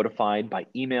you'll be notified by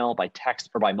email, by text,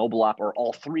 or by mobile app, or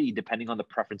all three, depending on the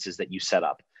preferences that you set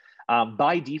up.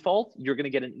 By default, you're going to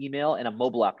get an email and a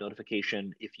mobile app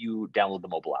notification if you download the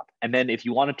mobile app. And then if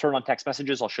you want to turn on text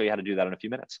messages, I'll show you how to do that in a few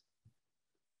minutes.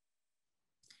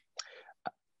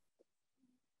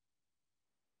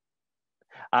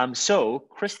 So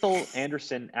Crystal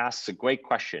Anderson asks a great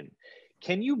question.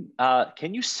 Can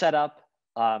you set up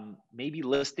maybe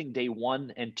listing day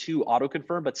 1 and 2 auto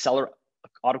confirm, but seller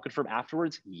auto confirm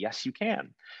afterwards? Yes, you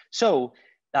can. So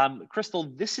Crystal,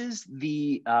 this is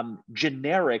the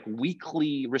generic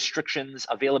weekly restrictions,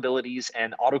 availabilities,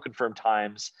 and auto confirm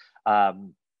times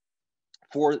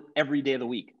for every day of the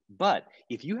week. But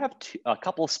if you have a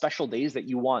couple of special days that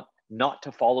you want not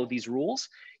to follow these rules,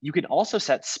 you can also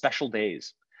set special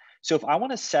days. So if I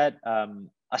want to set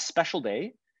a special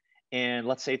day, and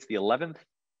let's say it's the 11th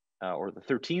or the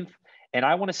 13th, and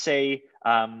I want to say,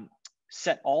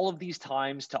 set all of these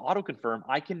times to auto-confirm,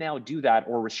 I can now do that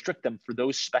or restrict them for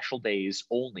those special days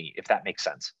only, if that makes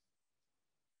sense.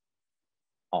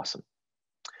 Awesome.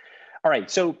 All right,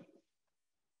 so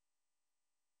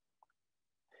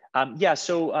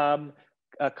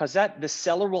Cosette, the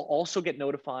seller will also get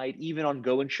notified even on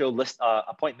go and show list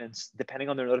appointments, depending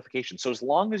on their notification. So as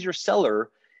long as your seller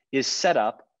is set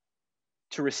up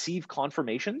to receive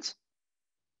confirmations,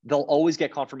 they'll always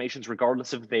get confirmations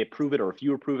regardless if they approve it or if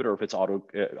you approve it or if it's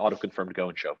auto confirmed go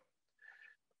and show.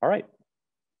 All right.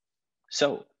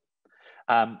 So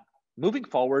moving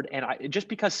forward, and just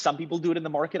because some people do it in the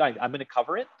market, I'm going to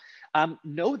cover it.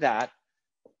 Know that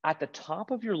at the top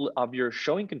of your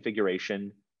showing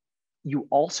configuration, you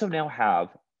also now have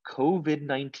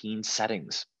COVID-19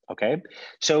 settings. Okay.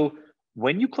 So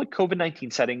when you click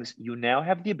COVID-19 settings, you now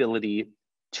have the ability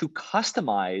to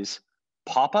customize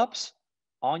pop-ups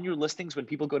on your listings when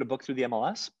people go to book through the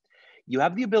MLS. You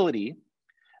have the ability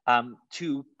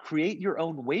to create your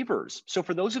own waivers. So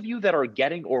for those of you that are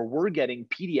getting or were getting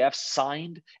PDFs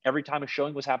signed every time a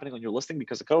showing was happening on your listing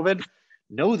because of COVID,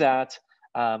 know that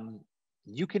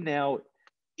you can now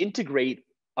integrate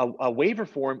a waiver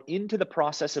form into the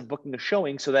process of booking a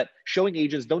showing so that showing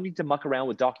agents don't need to muck around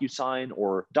with DocuSign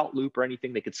or .loop or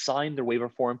anything. They could sign their waiver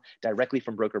form directly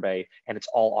from BrokerBay, and it's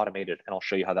all automated. And I'll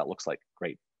show you how that looks like.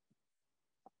 Great.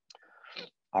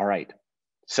 All right.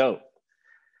 So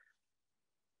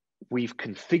we've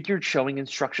configured showing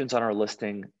instructions on our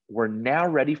listing. We're now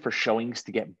ready for showings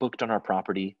to get booked on our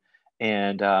property.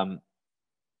 And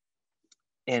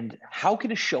how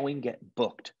can a showing get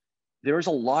booked? There's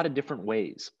a lot of different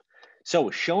ways. So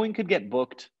a showing could get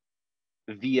booked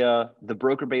via the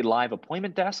BrokerBay live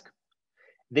appointment desk.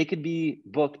 They could be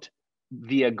booked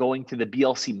via going to the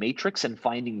BLC matrix and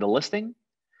finding the listing.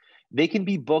 They can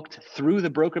be booked through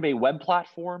the BrokerBay web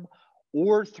platform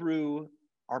or through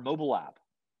our mobile app.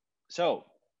 So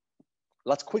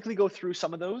let's quickly go through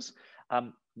some of those.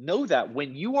 Know that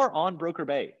when you are on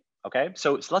BrokerBay, okay,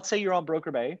 so let's say you're on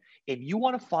BrokerBay and you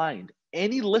want to find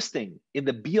any listing in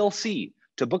the BLC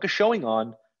to book a showing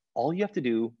on, all you have to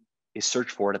do is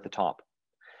search for it at the top.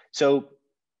 So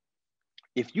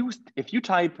if you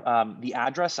type the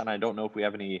address, and I don't know if we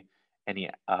have any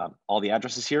all the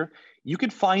addresses here, you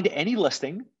can find any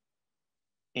listing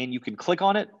and you can click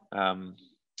on it.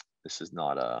 This is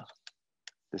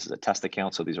a test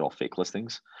account, so these are all fake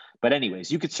listings. But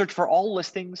anyways, you could search for all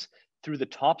listings through the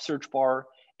top search bar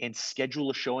and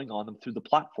schedule a showing on them through the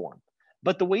platform.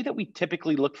 But the way that we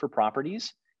typically look for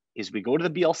properties is we go to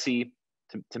the BLC,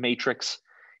 to Matrix,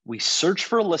 we search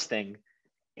for a listing,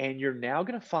 and you're now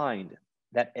going to find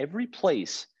that every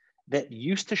place that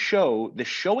used to show the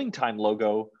showing time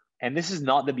logo, and this is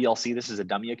not the BLC, this is a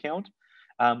dummy account,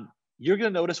 you're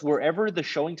going to notice wherever the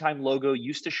showing time logo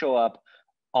used to show up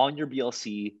on your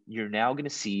BLC, you're now going to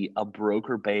see a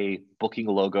BrokerBay booking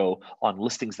logo on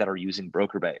listings that are using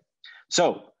BrokerBay.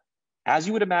 So as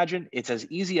you would imagine, it's as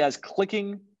easy as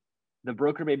clicking the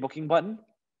BrokerBay booking button,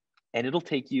 and it'll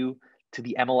take you to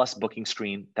the MLS booking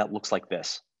screen that looks like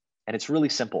this. And it's really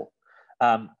simple.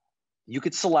 You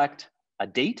could select a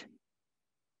date,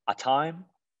 a time,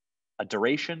 a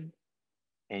duration,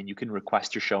 and you can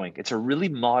request your showing. It's a really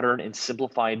modern and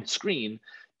simplified screen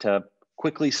to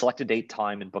quickly select a date,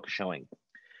 time, and book a showing.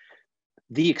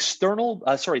 The external,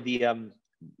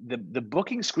 the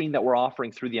booking screen that we're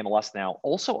offering through the MLS now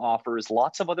also offers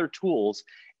lots of other tools,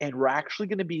 and we're actually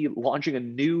going to be launching a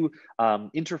new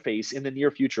interface in the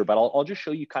near future, but I'll just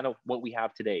show you kind of what we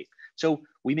have today. So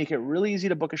we make it really easy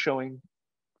to book a showing.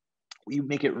 We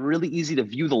make it really easy to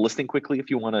view the listing quickly if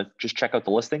you want to just check out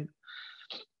the listing.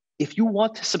 If you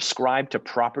want to subscribe to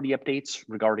property updates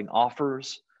regarding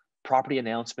offers, property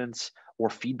announcements,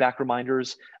 or feedback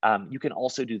reminders, you can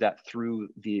also do that through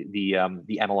the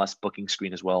MLS booking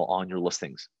screen as well on your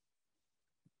listings.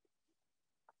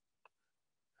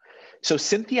 So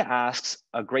Cynthia asks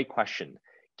a great question.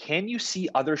 Can you see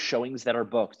other showings that are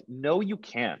booked? No, you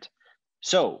can't.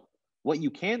 So what you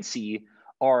can see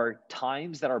are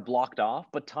times that are blocked off,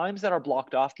 but times that are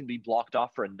blocked off can be blocked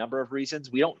off for a number of reasons.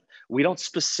 We don't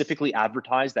specifically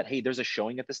advertise that, hey, there's a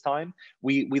showing at this time.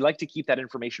 We like to keep that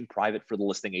information private for the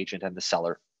listing agent and the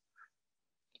seller.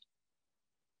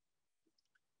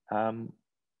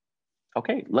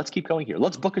 Okay, let's keep going here.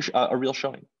 Let's book a real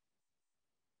showing.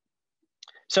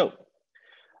 So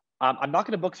I'm not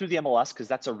going to book through the MLS because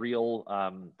that's a real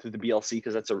through the BLC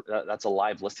because that's a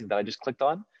live listing that I just clicked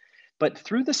on. But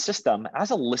through the system, as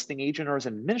a listing agent or as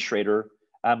an administrator,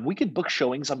 we can book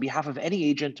showings on behalf of any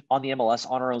agent on the MLS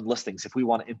on our own listings if we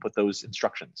want to input those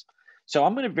instructions. So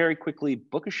I'm going to very quickly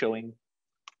book a showing,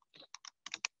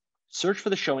 search for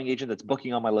the showing agent that's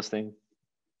booking on my listing,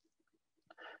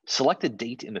 select a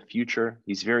date in the future.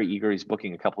 He's very eager. He's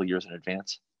booking a couple of years in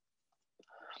advance.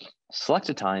 Select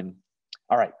a time.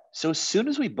 All right, so as soon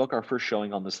as we book our first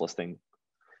showing on this listing,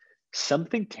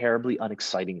 something terribly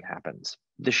unexciting happens.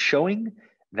 The showing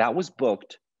that was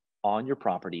booked on your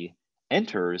property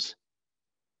enters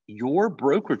your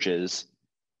brokerage's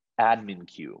admin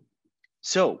queue.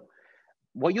 So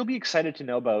what you'll be excited to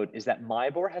know about is that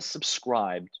MIBOR has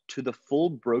subscribed to the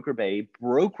full BrokerBay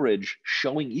brokerage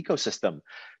showing ecosystem.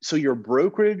 So your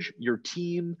brokerage, your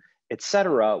team,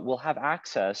 etc., will have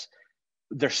access,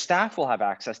 their staff will have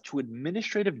access to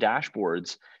administrative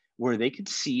dashboards where they can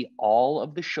see all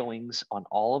of the showings on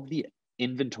all of the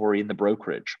inventory in the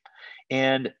brokerage.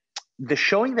 And the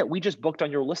showing that we just booked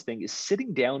on your listing is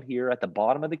sitting down here at the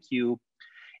bottom of the queue,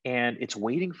 and it's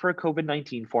waiting for a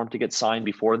COVID-19 form to get signed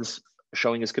before this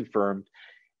showing is confirmed.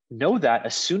 Know that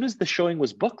as soon as the showing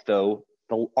was booked, though,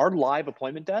 our live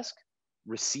appointment desk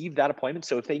received that appointment.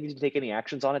 So if they need to take any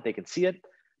actions on it, they can see it.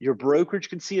 Your brokerage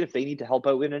can see it if they need to help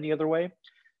out in any other way.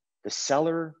 The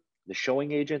seller, the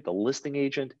showing agent, the listing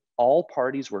agent, all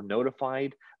parties were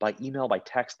notified by email, by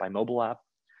text, by mobile app.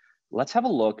 Let's have a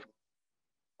look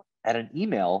at an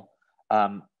email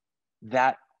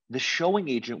that the showing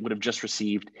agent would have just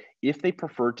received if they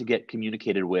preferred to get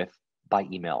communicated with by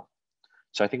email.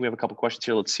 So I think we have a couple questions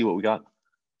here. Let's see what we got.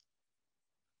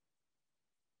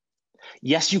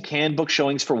 Yes, you can book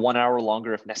showings for 1 hour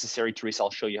longer if necessary. Teresa, I'll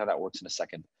show you how that works in a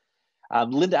second.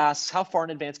 Linda asks, how far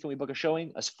in advance can we book a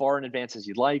showing? As far in advance as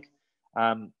you'd like.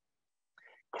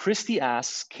 Christy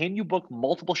asks, can you book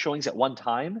multiple showings at one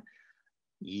time?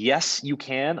 Yes, you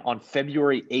can on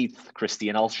February 8th, Christy,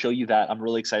 and I'll show you that. I'm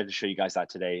really excited to show you guys that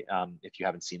today if you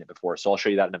haven't seen it before. So I'll show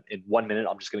you that in 1 minute.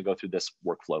 I'm just going to go through this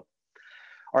workflow.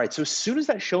 All right, so as soon as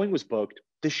that showing was booked,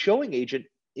 the showing agent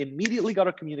immediately got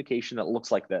a communication that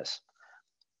looks like this.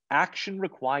 Action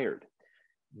required.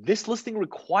 This listing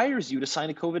requires you to sign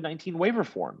a COVID-19 waiver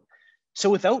form. So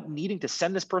without needing to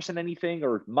send this person anything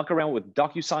or muck around with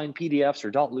DocuSign PDFs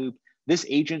or .loop, this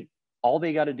agent, all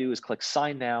they got to do is click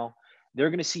sign now. They're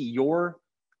going to see your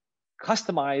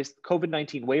customized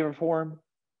COVID-19 waiver form.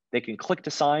 They can click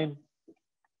to sign.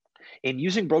 And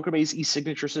using BrokerBay's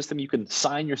e-signature system, you can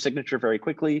sign your signature very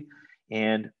quickly.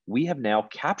 And we have now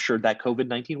captured that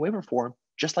COVID-19 waiver form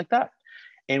just like that.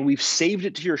 And we've saved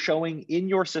it to your showing in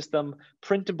your system,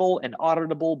 printable and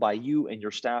auditable by you and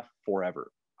your staff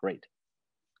forever. Great.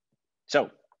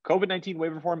 So COVID-19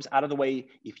 waiver forms out of the way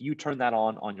if you turn that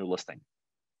on your listing.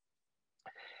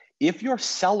 If your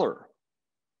seller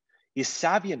is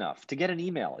savvy enough to get an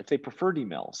email, if they preferred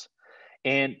emails,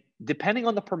 and depending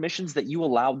on the permissions that you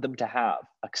allowed them to have,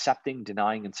 accepting,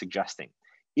 denying, and suggesting,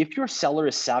 if your seller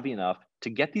is savvy enough to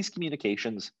get these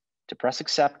communications, to press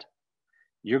accept,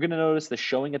 you're going to notice the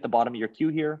showing at the bottom of your queue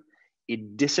here.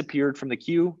 It disappeared from the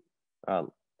queue.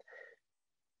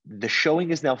 The showing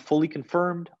is now fully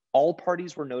confirmed. All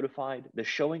parties were notified. The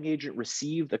showing agent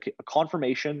received a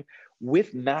confirmation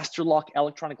with master lock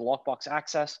electronic lockbox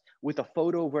access with a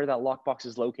photo of where that lockbox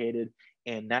is located,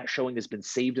 and that showing has been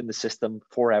saved in the system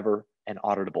forever and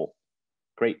auditable.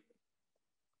 Great.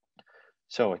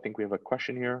 So I think we have a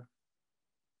question here.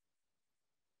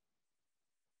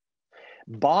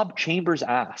 Bob Chambers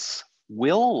asks,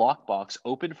 will a lockbox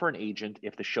open for an agent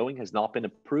if the showing has not been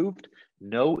approved?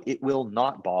 No, it will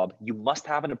not, Bob. You must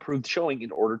have an approved showing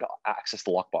in order to access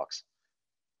the lockbox.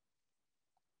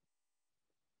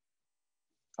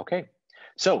 Okay,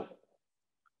 so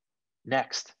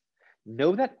next,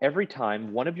 know that every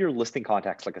time one of your listing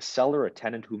contacts, like a seller, a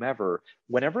tenant, whomever,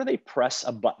 whenever they press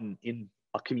a button in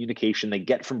a communication they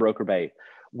get from BrokerBay,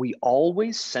 we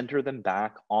always center them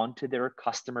back onto their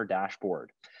customer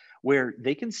dashboard where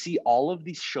they can see all of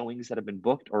these showings that have been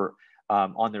booked or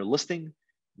on their listing.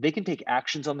 They can take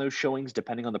actions on those showings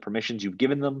depending on the permissions you've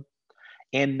given them.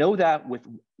 And know that with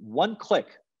one click,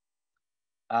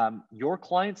 your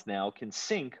clients now can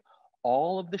sync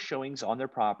all of the showings on their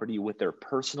property with their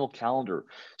personal calendar.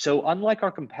 So unlike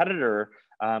our competitor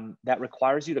that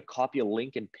requires you to copy a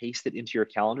link and paste it into your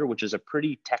calendar, which is a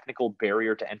pretty technical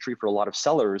barrier to entry for a lot of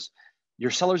sellers, your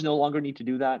sellers no longer need to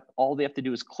do that. All they have to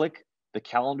do is click the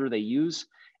calendar they use.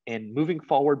 And moving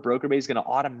forward, BrokerBay is going to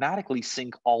automatically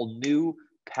sync all new,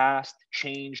 past,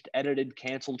 changed, edited,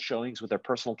 canceled showings with their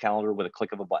personal calendar with a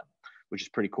click of a button, which is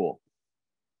pretty cool.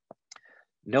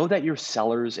 Know that your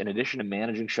sellers, in addition to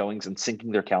managing showings and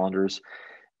syncing their calendars,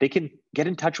 they can get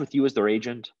in touch with you as their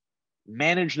agent.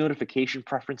 manage notification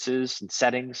preferences and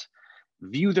settings,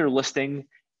 view their listing,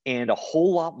 and a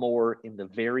whole lot more in the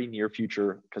very near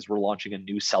future because we're launching a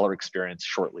new seller experience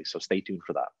shortly. So stay tuned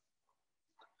for that.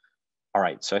 All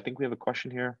right, so I think we have a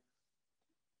question here.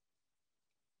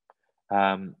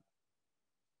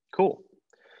 Cool.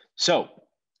 So,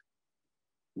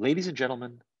 ladies and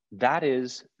gentlemen, that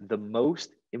is the most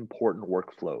important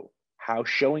workflow, how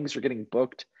showings are getting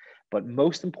booked. But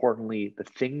most importantly, the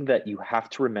thing that you have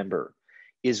to remember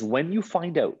is when you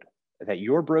find out that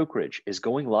your brokerage is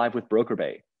going live with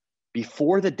BrokerBay,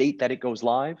 before the date that it goes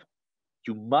live,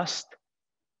 you must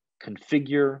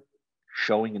configure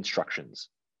showing instructions.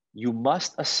 You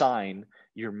must assign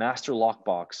your master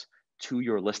lockbox to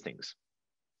your listings.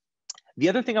 The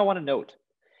other thing I want to note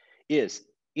is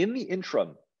in the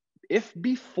interim, if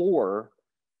before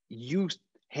you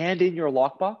hand in your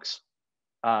lockbox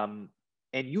and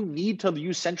you need to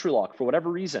use SentryLock for whatever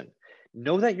reason,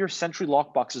 know that your Sentry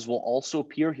lockboxes will also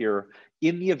appear here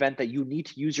in the event that you need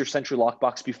to use your Sentry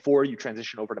lockbox before you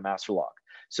transition over to Master Lock.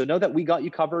 So know that we got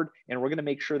you covered, and we're going to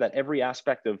make sure that every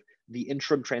aspect of the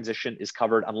interim transition is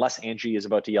covered, unless Angie is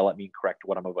about to yell at me and correct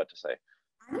what I'm about to say.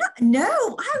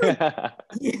 No, I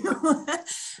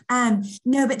would.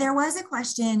 No, but there was a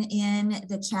question in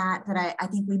the chat that I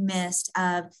think we missed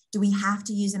of, do we have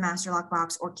to use a master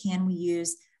lockbox or can we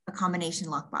use a combination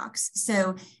lockbox?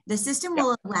 So the system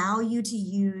will allow you to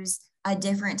use a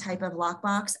different type of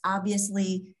lockbox.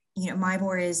 Obviously, you know,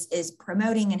 MIBOR is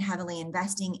promoting and heavily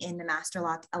investing in the master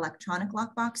lock electronic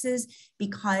lockboxes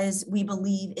because we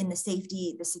believe in the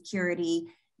safety, the security,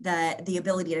 the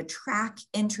ability to track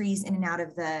entries in and out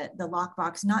of the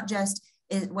lockbox. Not just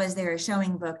was there a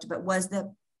showing booked, but was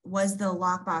the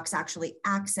lockbox actually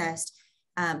accessed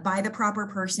by the proper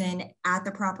person at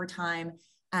the proper time,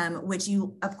 which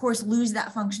you of course lose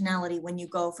that functionality when you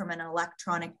go from an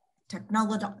electronic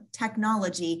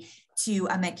technology to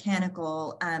a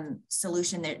mechanical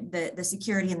solution. That the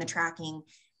security and the tracking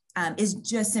is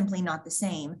just simply not the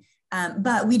same.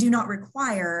 But we do not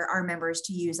require our members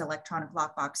to use electronic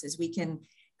lockboxes. We can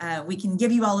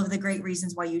give you all of the great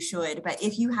reasons why you should, but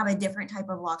if you have a different type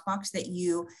of lockbox that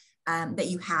you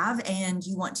have and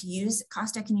you want to use,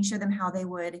 Costa, can you show them how they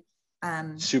would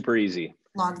super easy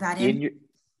log that in?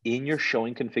 In your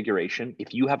showing configuration,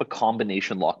 if you have a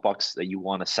combination lockbox that you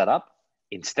want to set up,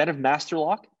 instead of master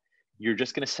lock, you're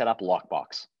just going to set up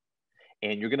lockbox.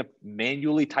 And you're going to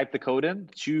manually type the code in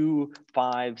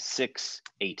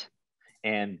 2568.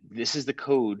 And this is the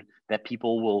code that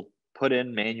people will put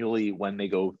in manually when they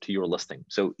go to your listing.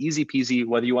 So easy peasy,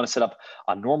 whether you want to set up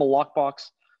a normal lockbox,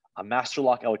 a master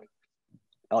lock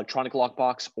electronic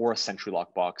lockbox, or a Sentry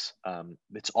lockbox,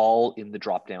 it's all in the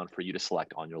dropdown for you to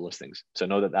select on your listings. So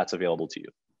know that that's available to you.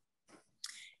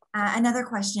 Another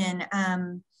question.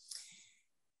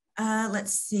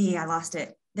 Let's see, I lost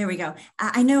it. There we go.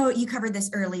 I know you covered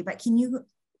this early, but can you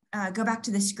go back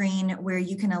to the screen where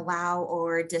you can allow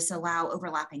or disallow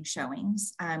overlapping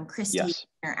showings? Christy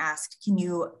asked, can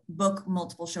you book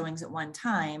multiple showings at one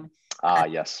time?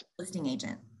 Yes. Listing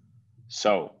agent.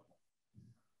 So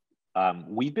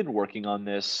we've been working on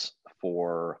this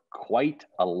for quite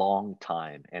a long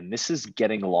time, and this is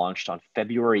getting launched on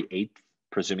February 8th,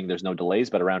 presuming there's no delays,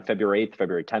 but around February 8th,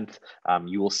 February 10th,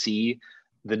 you will see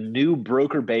the new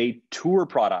BrokerBay Tour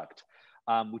product,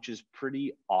 which is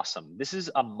pretty awesome. This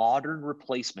is a modern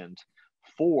replacement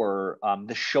for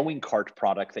the showing cart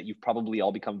product that you've probably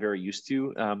all become very used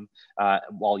to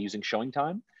while using Showing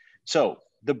Time. So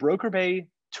the BrokerBay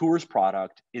Tours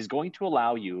product is going to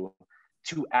allow you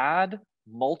to add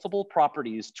multiple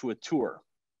properties to a tour.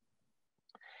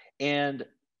 And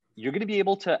you're going to be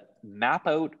able to map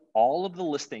out all of the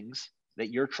listings that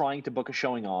you're trying to book a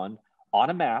showing on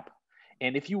a map.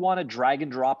 And if you want to drag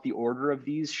and drop the order of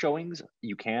these showings,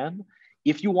 you can.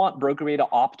 If you want BrokerBay to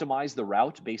optimize the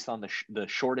route based on the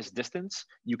shortest distance,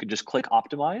 you can just click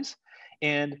optimize.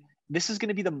 And this is going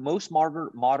to be the most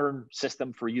modern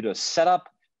system for you to set up,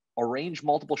 arrange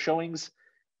multiple showings.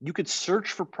 You could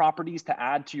search for properties to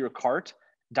add to your cart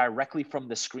directly from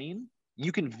the screen.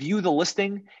 You can view the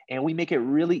listing, and we make it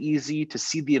really easy to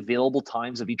see the available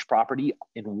times of each property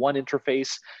in one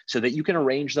interface so that you can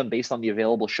arrange them based on the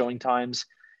available showing times.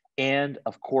 And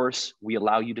of course, we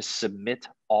allow you to submit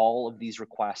all of these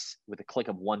requests with a click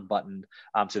of one button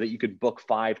so that you could book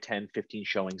 5, 10, 15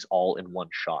 showings all in one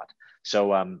shot.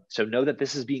 So, so know that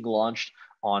this is being launched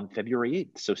on February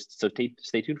 8th. So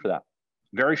stay tuned for that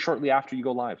very shortly after you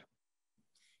go live.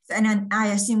 And I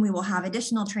assume we will have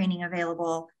additional training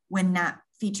available when that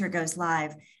feature goes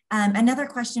live. Another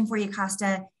question for you,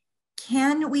 Costa.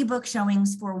 Can we book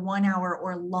showings for 1 hour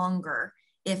or longer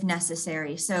if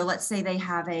necessary. So let's say they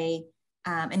have an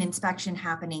inspection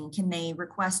happening. Can they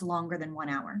request longer than 1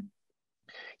 hour?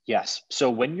 Yes. So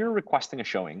when you're requesting a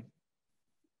showing,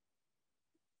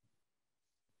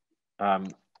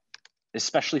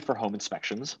 especially for home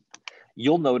inspections,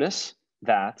 you'll notice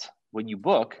that when you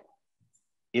book,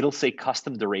 it'll say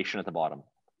custom duration at the bottom.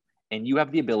 And you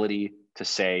have the ability to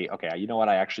say, okay, you know what?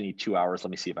 I actually need 2 hours.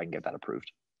 Let me see if I can get that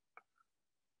approved.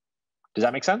 Does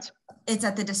that make sense? It's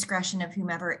at the discretion of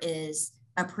whomever is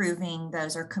approving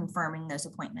those or confirming those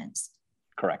appointments.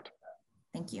 Correct.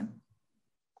 Thank you.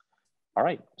 All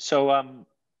right. So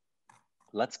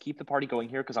let's keep the party going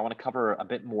here because I want to cover a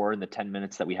bit more in the 10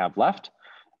 minutes that we have left.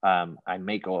 I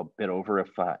may go a bit over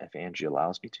if Angie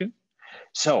allows me to.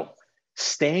 So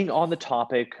staying on the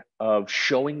topic of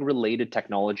showing related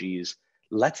technologies,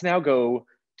 let's now go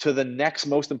to the next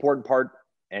most important part,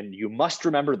 and you must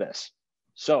remember this.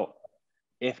 So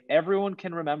if everyone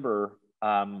can remember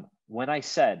when I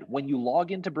said, when you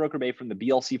log into BrokerBay from the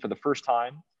BLC for the first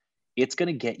time, it's going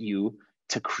to get you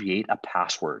to create a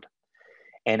password.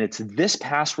 And it's this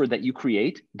password that you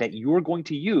create that you're going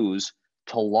to use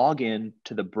to log in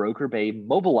to the BrokerBay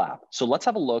mobile app. So let's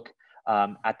have a look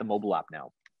at the mobile app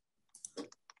now.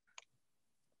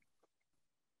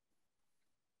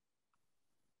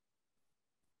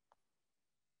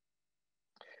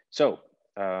 So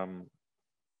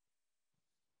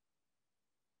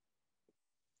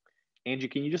Angie,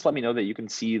 can you just let me know that you can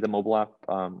see the mobile app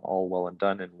all well and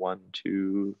done in 1,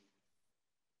 2,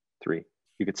 3.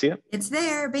 You can see it? It's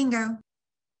there, bingo.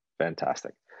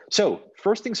 Fantastic. So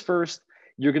first things first,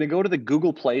 you're going to go to the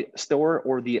Google Play Store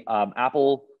or the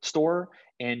Apple Store,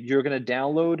 and you're going to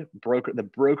download the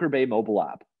BrokerBay mobile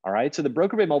app. All right. So the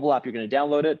BrokerBay mobile app, you're going to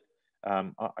download it.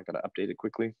 I got to update it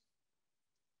quickly.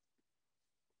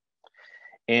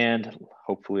 And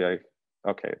hopefully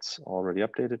okay, it's already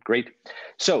updated. Great.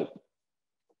 So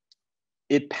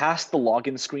it passed the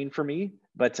login screen for me,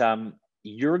 but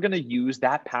you're going to use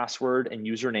that password and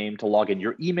username to log in.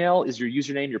 Your email is your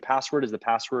username. Your password is the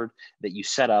password that you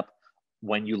set up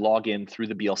when you log in through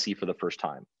the BLC for the first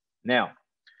time. Now,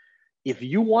 if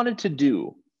you wanted to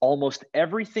do almost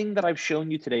everything that I've shown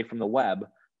you today from the web,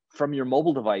 from your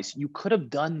mobile device, you could have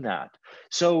done that.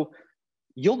 So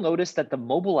you'll notice that the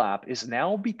mobile app is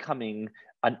now becoming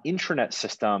an intranet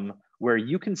system where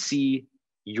you can see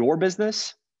your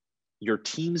business, your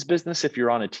team's business if you're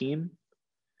on a team,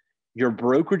 your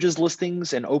brokerage's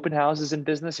listings and open houses in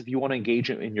business if you want to engage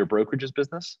in your brokerage's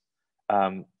business.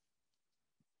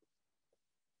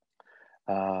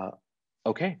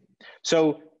 Okay,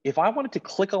 so if I wanted to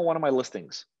click on one of my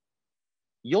listings,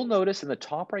 you'll notice in the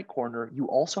top right corner, you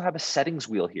also have a settings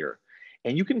wheel here.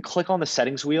 And you can click on the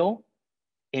settings wheel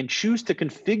and choose to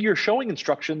configure showing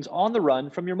instructions on the run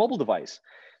from your mobile device.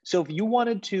 So if you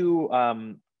wanted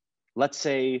to, let's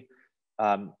say,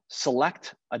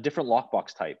 select a different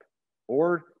lockbox type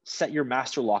or set your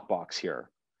master lockbox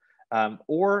here.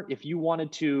 Or if you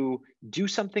wanted to do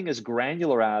something as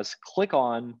granular as click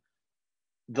on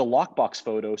the lockbox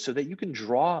photo so that you can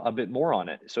draw a bit more on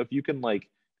it. So if you can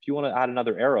if you want to add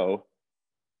another arrow,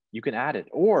 you can add it.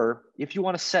 Or if you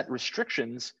want to set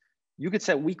restrictions, you could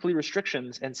set weekly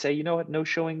restrictions and say, you know what, no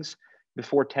showings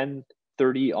before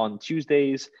 10:30 on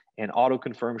Tuesdays and auto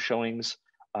confirm showings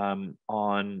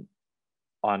on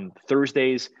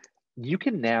Thursdays. You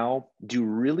can now do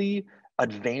really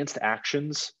advanced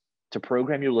actions to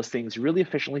program your listings really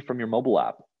efficiently from your mobile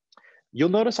app. You'll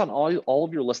notice on all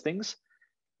of your listings,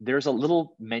 there's a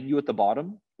little menu at the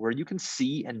bottom where you can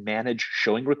see and manage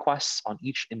showing requests on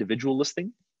each individual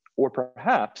listing. Or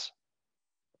perhaps,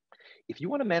 if you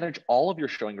want to manage all of your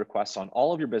showing requests on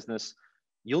all of your business,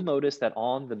 you'll notice that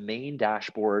on the main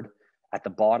dashboard at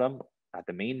the bottom, at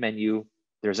the main menu,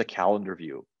 there's a calendar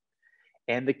view.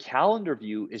 And the calendar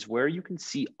view is where you can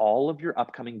see all of your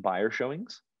upcoming buyer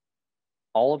showings,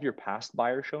 all of your past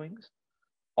buyer showings,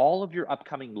 all of your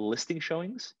upcoming listing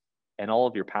showings, and all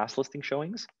of your past listing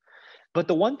showings. But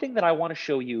the one thing that I want to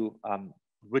show you,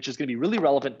 which is going to be really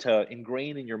relevant to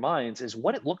ingrain in your minds, is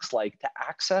what it looks like to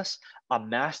access a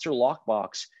master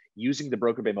lockbox using the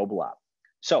BrokerBay mobile app.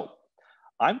 So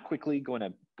I'm quickly going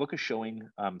to book a showing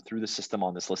through the system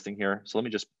on this listing here. So let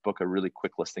me just book a really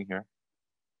quick listing here.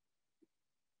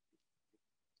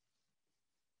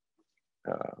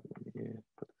 Let me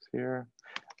put this here.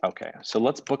 Okay, so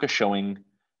let's book a showing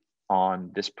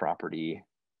on this property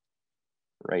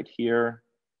right here.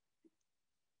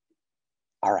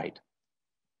 All right,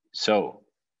 so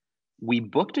we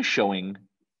booked a showing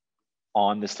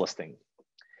on this listing.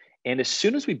 And as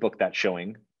soon as we booked that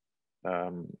showing,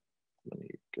 let me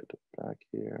get it back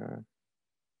here.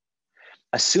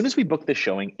 As soon as we booked this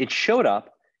showing, it showed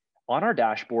up on our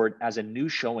dashboard as a new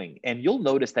showing. And you'll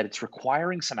notice that it's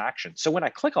requiring some action. So when I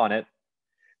click on it,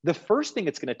 the first thing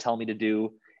it's going to tell me to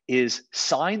do is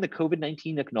sign the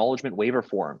COVID-19 acknowledgement waiver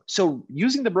form. So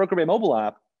using the BrokerBay mobile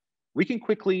app, we can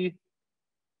quickly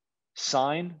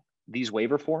sign these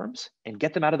waiver forms and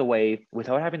get them out of the way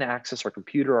without having to access our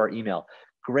computer or our email.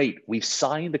 Great, we've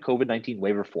signed the COVID-19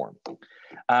 waiver form.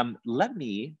 Let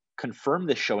me confirm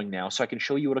this showing now so I can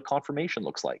show you what a confirmation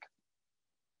looks like.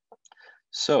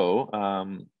 So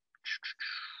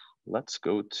let's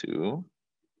go to,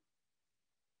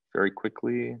 very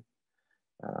quickly,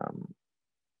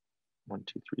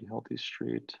 123 Healthy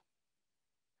Street.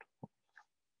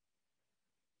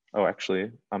 Oh,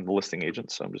 actually, I'm the listing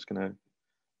agent, so I'm just gonna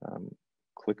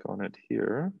click on it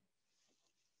here.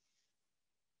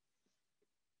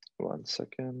 1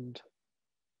 second.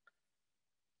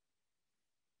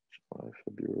 July,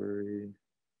 February.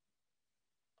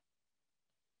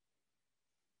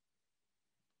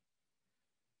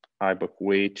 I book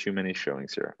way too many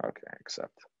showings here. Okay,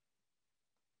 accept.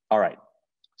 All right,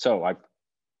 so I'm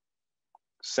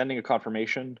sending a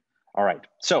confirmation. All right,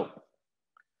 so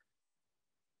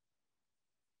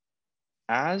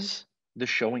as the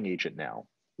showing agent now,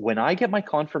 when I get my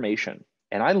confirmation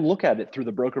and I look at it through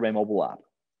the BrokerBay mobile app,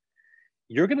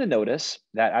 you're gonna notice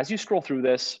that as you scroll through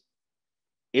this,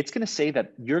 it's gonna say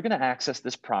that you're gonna access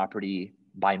this property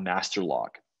by master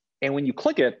log. And when you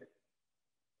click it,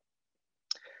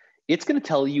 it's gonna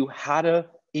tell you how to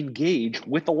engage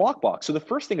with the lockbox. So the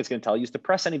first thing it's gonna tell you is to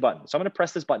press any button. So I'm gonna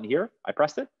press this button here. I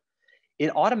pressed it.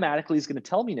 It automatically is gonna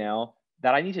tell me now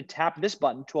that I need to tap this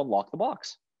button to unlock the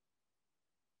box.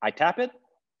 I tap it,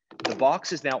 the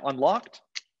box is now unlocked,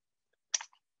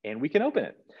 and we can open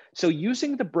it. So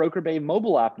using the BrokerBay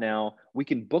mobile app now, we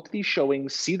can book these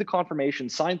showings, see the confirmation,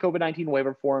 sign COVID-19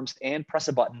 waiver forms, and press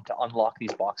a button to unlock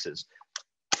these boxes.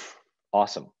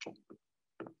 Awesome.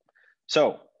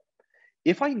 So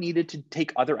if I needed to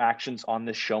take other actions on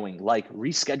this showing, like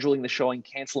rescheduling the showing,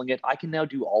 canceling it, I can now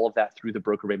do all of that through the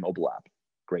BrokerBay mobile app.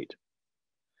 Great.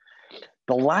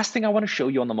 The last thing I want to show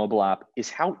you on the mobile app is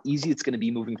how easy it's going to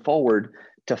be moving forward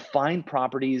to find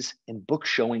properties and book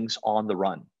showings on the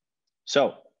run.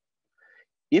 So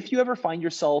if you ever find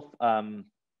yourself in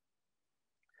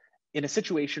a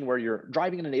situation where you're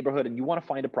driving in a neighborhood and you want to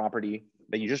find a property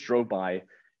that you just drove by,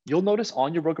 you'll notice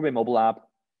on your BrokerBay mobile app,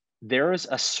 there is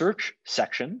a search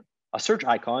section, a search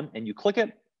icon, and you click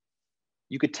it.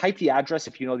 You could type the address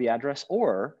if you know the address,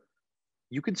 or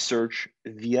you could search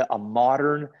via a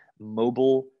modern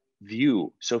mobile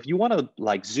view. So if you want to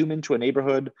like zoom into a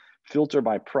neighborhood, filter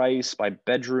by price, by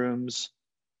bedrooms,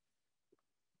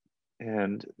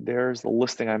 and there's the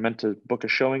listing I meant to book a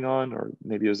showing on, or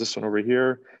maybe it was this one over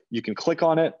here. You can click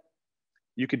on it.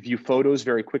 You could view photos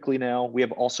very quickly now. We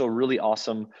have also a really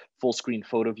awesome full screen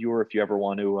photo viewer if you ever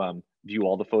want to view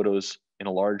all the photos in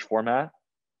a large format.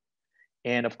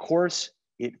 And of course,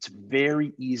 it's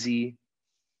very easy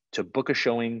to book a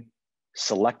showing,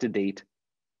 select a date,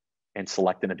 and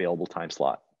select an available time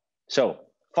slot. So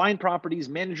find properties,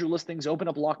 manage your listings, open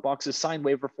up lockboxes, sign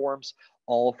waiver forms,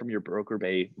 all from your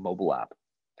BrokerBay mobile app.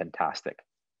 Fantastic.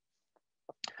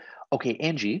 Okay,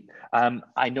 Angie,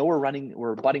 I know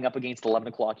we're butting up against 11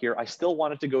 o'clock here. I still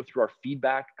wanted to go through our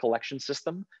feedback collection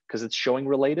system because it's showing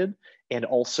related, and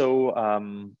also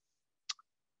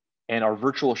and our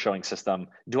virtual showing system.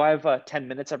 Do I have 10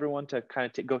 minutes, everyone, to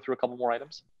kind of go through a couple more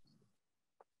items?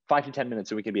 5 to 10 minutes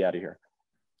so we can be out of here.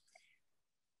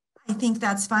 I think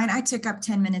that's fine. I took up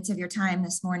 10 minutes of your time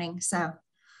this morning, so.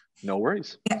 No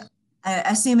worries. Yeah.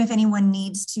 Assume if anyone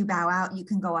needs to bow out, you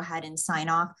can go ahead and sign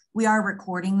off. We are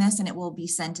recording this and it will be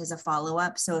sent as a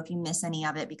follow-up. So if you miss any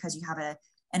of it because you have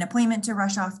an appointment to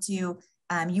rush off to,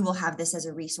 you will have this as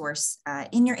a resource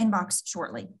in your inbox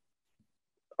shortly.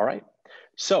 All right.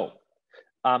 So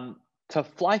to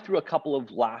fly through a couple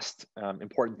of last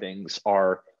important things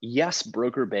are, yes,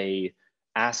 BrokerBay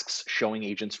asks showing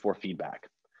agents for feedback.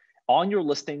 On your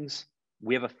listings,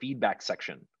 we have a feedback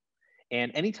section. And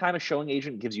anytime a showing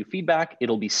agent gives you feedback,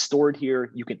 it'll be stored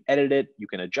here. You can edit it, you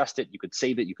can adjust it, you could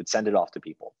save it, you could send it off to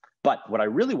people. But what I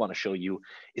really want to show you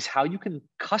is how you can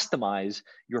customize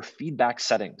your feedback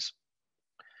settings.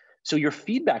 So your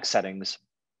feedback settings,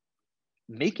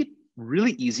 make it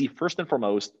really easy. First and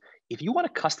foremost, if you want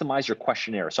to customize your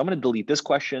questionnaire, so I'm going to delete this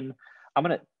question, I'm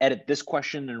going to edit this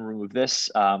question and remove this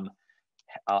and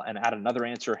add another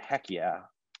answer. Heck yeah.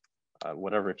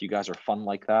 Whatever, if you guys are fun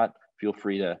like that, feel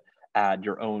free to add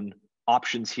your own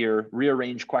options here,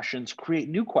 rearrange questions, create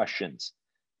new questions.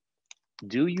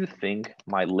 Do you think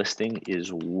my listing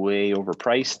is way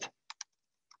overpriced?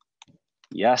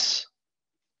 Yes.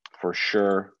 For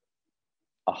sure,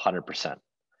 100%.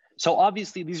 So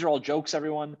obviously these are all jokes,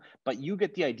 everyone, but you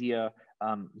get the idea.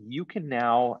 You can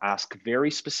now ask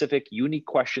very specific, unique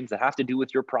questions that have to do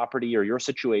with your property or your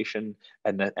situation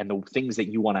and the things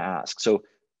that you want to ask. So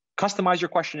customize your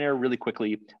questionnaire really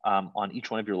quickly on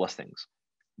each one of your listings.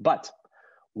 But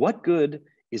what good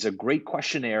is a great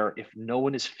questionnaire if no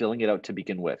one is filling it out to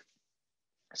begin with?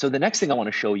 So the next thing I want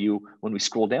to show you when we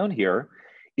scroll down here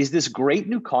is this great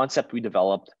new concept we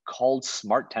developed called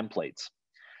smart templates.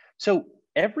 So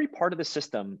every part of the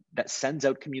system that sends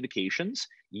out communications,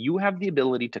 you have the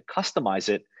ability to customize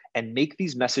it and make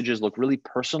these messages look really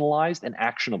personalized and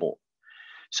actionable.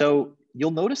 So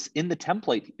you'll notice in the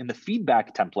template, in the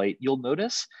feedback template, you'll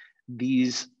notice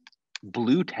these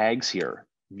blue tags here.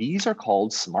 These are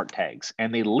called smart tags,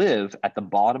 and they live at the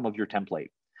bottom of your template.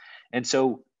 And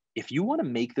so if you want to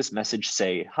make this message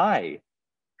say, hi,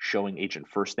 showing agent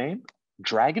first name,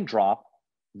 drag and drop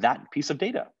that piece of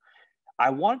data. I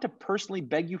wanted to personally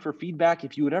beg you for feedback.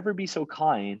 If you would ever be so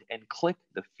kind and click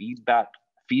the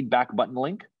feedback button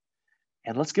link,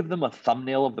 and let's give them a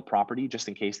thumbnail of the property just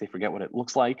in case they forget what it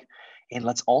looks like. And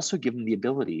let's also give them the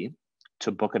ability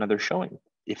to book another showing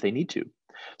if they need to.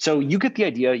 So you get the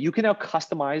idea. You can now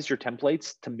customize your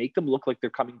templates to make them look like they're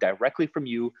coming directly from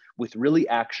you with really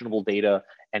actionable data.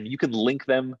 And you can link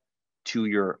them to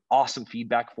your awesome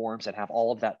feedback forms and have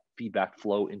all of that feedback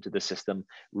flow into the system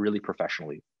really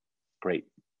professionally. Great.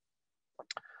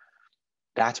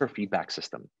 That's our feedback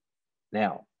system.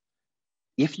 Now,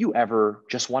 if you ever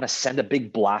just want to send a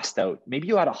big blast out, maybe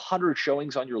you had 100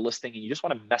 showings on your listing and you just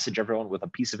want to message everyone with a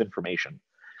piece of information,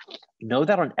 know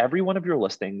that on every one of your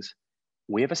listings,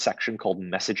 we have a section called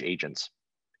Message Agents.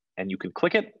 And you can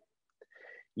click it.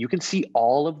 You can see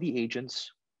all of the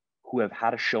agents who have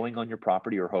had a showing on your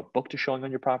property or who have booked a showing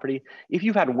on your property. If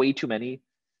you've had way too many,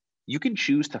 you can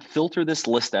choose to filter this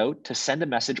list out to send a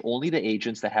message only to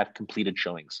agents that have completed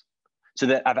showings, so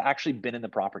that I've actually been in the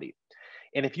property.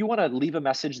 And if you want to leave a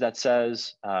message that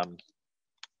says,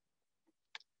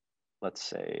 let's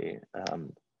say,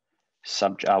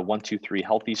 123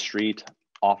 Healthy Street,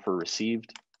 offer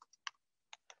received,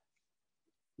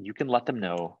 you can let them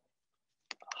know,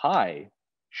 hi,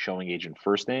 showing agent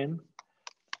first name,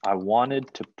 I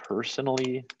wanted to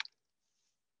personally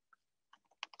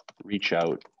reach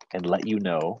out and let you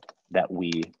know that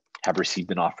we have received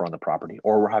an offer on the property,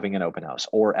 or we're having an open house,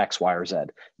 or X, Y, or Z.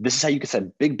 This is how you can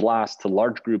send big blasts to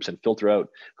large groups and filter out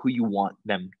who you want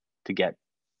them to get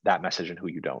that message and who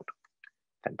you don't.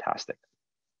 Fantastic.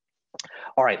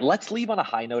 All right, let's leave on a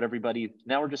high note, everybody.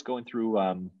 Now we're just going through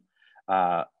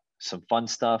some fun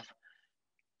stuff.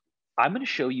 I'm going to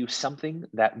show you something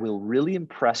that will really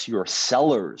impress your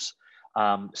sellers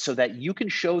so that you can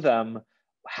show them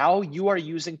how you are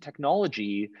using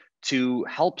technology to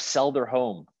help sell their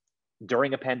home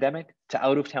during a pandemic, to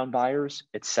out-of-town buyers,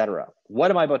 etc.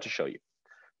 What am I about to show you?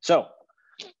 So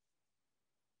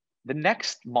the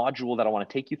next module that I want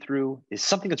to take you through is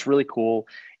something that's really cool.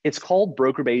 It's called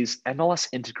BrokerBay's MLS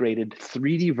integrated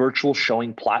 3D virtual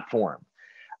showing platform.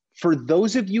 For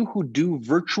those of you who do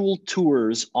virtual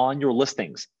tours on your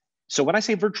listings. So when I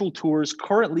say virtual tours,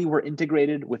 currently we're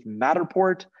integrated with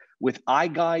Matterport, with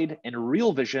iGuide and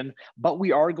Real Vision, but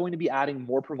we are going to be adding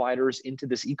more providers into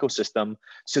this ecosystem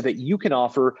so that you can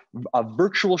offer a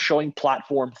virtual showing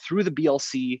platform through the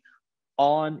BLC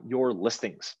on your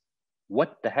listings.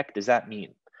 What the heck does that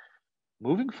mean?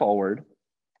 Moving forward,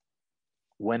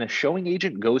 when a showing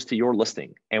agent goes to your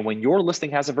listing and when your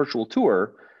listing has a virtual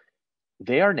tour,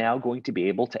 they are now going to be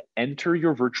able to enter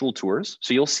your virtual tours.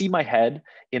 So you'll see my head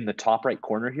in the top right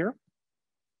corner here,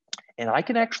 and I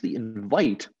can actually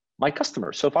invite my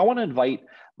customers. So if I want to invite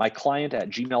my client at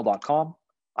gmail.com,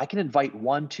 I can invite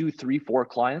 1, 2, 3, 4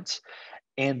 clients,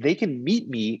 and they can meet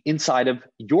me inside of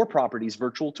your property's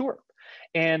virtual tour.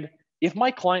 And if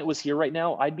my client was here right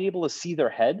now, I'd be able to see their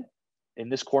head in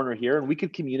this corner here, and we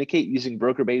could communicate using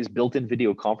BrokerBay's built-in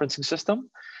video conferencing system.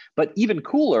 But even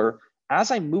cooler, as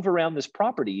I move around this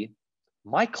property,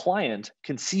 my client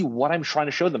can see what I'm trying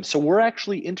to show them. So we're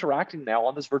actually interacting now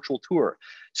on this virtual tour.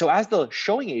 So as the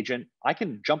showing agent, I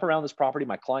can jump around this property.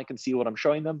 My client can see what I'm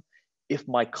showing them. If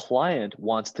my client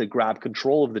wants to grab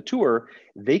control of the tour,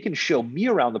 they can show me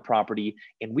around the property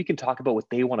and we can talk about what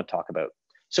they want to talk about.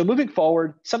 So moving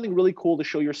forward, something really cool to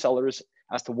show your sellers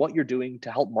as to what you're doing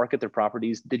to help market their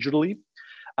properties digitally.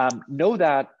 Know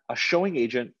that a showing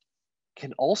agent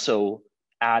can also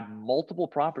add multiple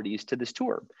properties to this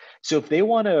tour. So if they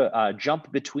want to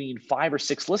jump between 5 or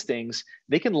 6 listings,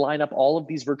 they can line up all of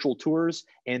these virtual tours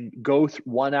and go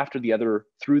one after the other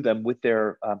through them with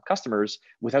their customers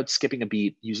without skipping a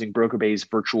beat using BrokerBay's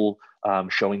virtual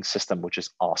showing system, which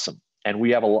is awesome. And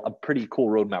we have a pretty cool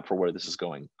roadmap for where this is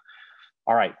going.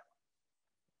 All right.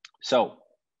 So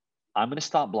I'm going to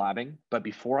stop blabbing, but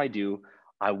before I do,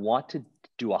 I want to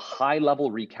do a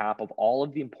high-level recap of all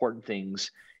of the important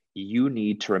things you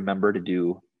need to remember to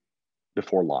do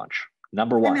before launch.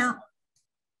 Number one.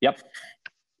 Yep.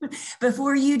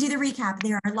 Before you do the recap,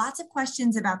 there are lots of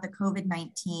questions about the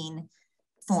COVID-19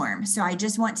 form. So I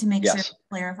just want to make sure to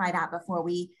clarify that before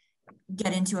we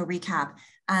get into a recap.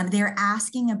 They're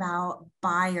asking about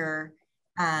buyer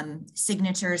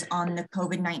signatures on the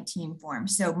COVID-19 form.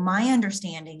 So my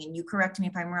understanding, and you correct me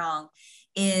if I'm wrong,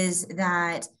 is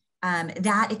that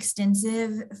that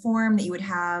extensive form that you would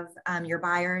have your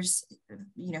buyers,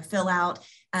 fill out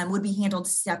would be handled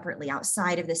separately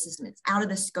outside of the system. It's out of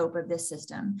the scope of this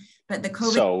system. But the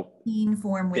COVID-19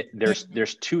 form,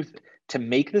 there's two to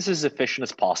make this as efficient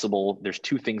as possible. There's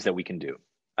 2 things that we can do,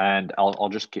 and I'll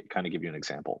just kind of give you an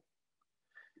example.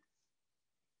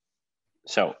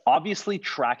 So obviously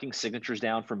tracking signatures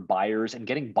down from buyers and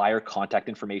getting buyer contact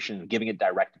information and giving it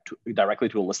directly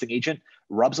to a listing agent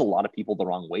rubs a lot of people the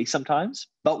wrong way sometimes.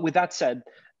 But with that said,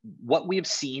 what we have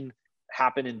seen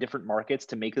happen in different markets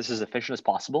to make this as efficient as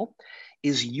possible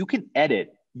is you can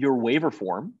edit your waiver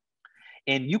form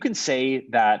and you can say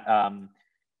that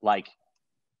like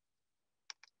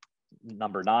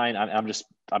number 9,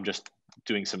 I'm just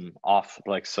doing some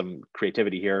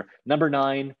creativity here. Number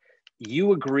 9,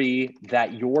 you agree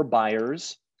that your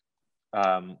buyers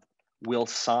will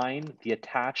sign the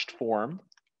attached form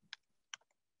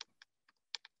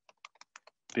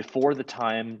before the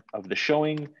time of the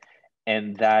showing,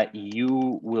 and that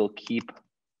you will keep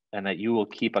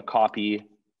a copy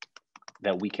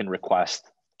that we can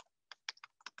request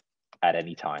at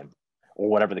any time, or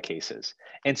whatever the case is.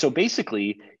 And so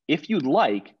basically, if you'd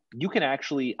like, you can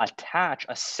actually attach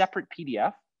a separate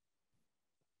PDF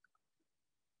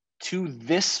to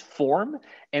this form.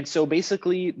 And so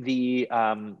basically the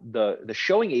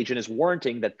showing agent is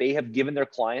warranting that they have given their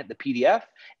client the PDF,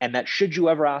 and that should you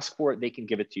ever ask for it, they can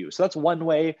give it to you. So that's one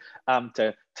way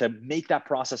to make that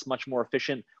process much more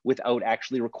efficient without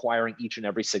actually requiring each and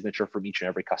every signature from each and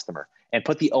every customer, and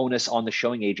put the onus on the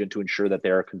showing agent to ensure that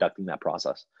they're conducting that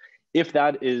process. If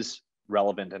that is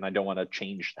relevant, and I don't want to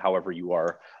change however you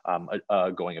are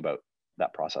going about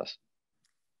that process.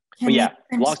 But yeah,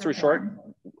 long story short,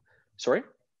 sorry?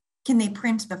 Can they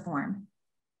print the form?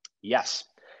 Yes.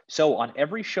 So on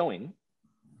every showing,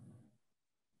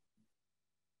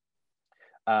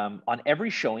 in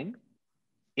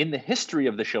the history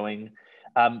of the showing,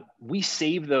 we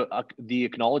save the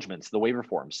acknowledgements, the waiver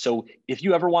forms. So if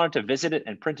you ever wanted to visit it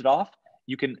and print it off,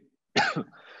 you can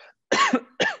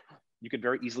you can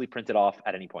very easily print it off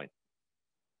at any point.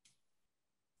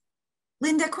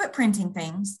 Linda, quit printing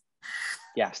things.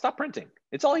 Yeah, stop printing.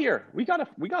 It's all here. We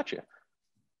got you.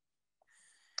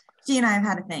 She and I have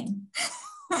had a thing.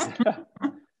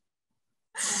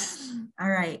 All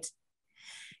right.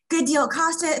 Good deal.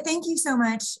 Costa, thank you so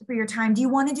much for your time. Do you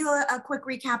want to do a quick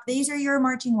recap? These are your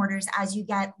marching orders as you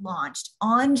get launched.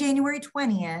 On January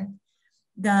 20th,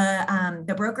 the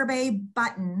BrokerBay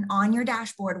button on your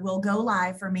dashboard will go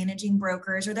live for managing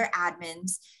brokers or their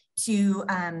admins to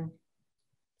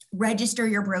register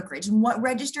your brokerage. And what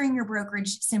registering your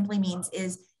brokerage simply means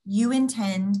is you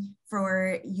intend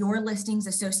for your listings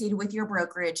associated with your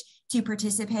brokerage to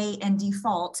participate and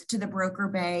default to the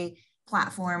BrokerBay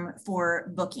platform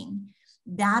for booking.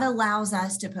 That allows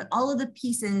us to put all of the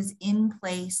pieces in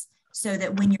place so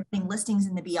that when you're putting listings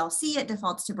in the BLC, it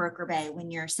defaults to BrokerBay.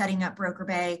 When you're setting up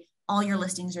BrokerBay, all your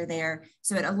listings are there.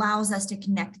 So it allows us to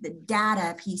connect the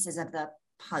data pieces of the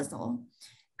puzzle.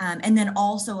 And then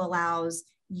also allows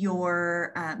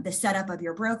your the setup of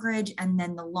your brokerage and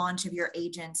then the launch of your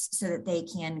agents so that they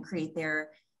can create their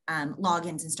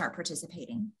logins and start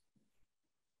participating.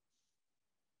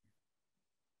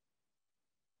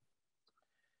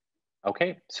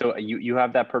 Okay, so you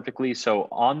have that perfectly. So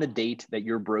on the date that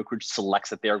your brokerage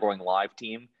selects that they're going live,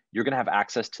 team, you're going to have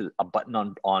access to a button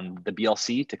on the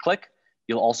BLC to click.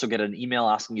 You'll also get an email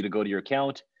asking you to go to your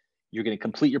account. You're going to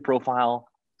complete your profile,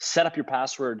 set up your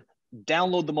password,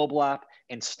 download the mobile app,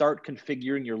 and start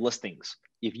configuring your listings.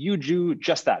 If you do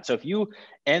just that, so if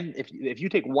you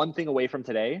take one thing away from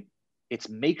today, it's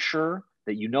make sure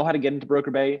that you know how to get into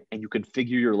BrokerBay and you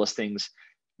configure your listings.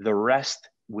 The rest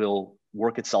will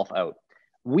work itself out.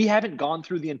 We haven't gone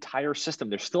through the entire system.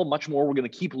 There's still much more we're going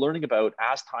to keep learning about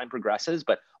as time progresses,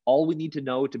 but all we need to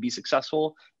know to be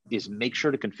successful is make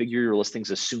sure to configure your listings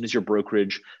as soon as your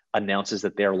brokerage announces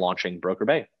that they're launching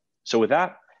BrokerBay. So with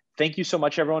that, thank you so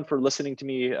much, everyone, for listening to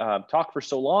me talk for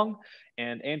so long.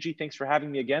 And Angie, thanks for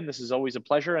having me again. This is always a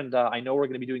pleasure. And I know we're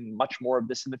going to be doing much more of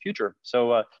this in the future.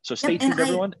 So stay tuned,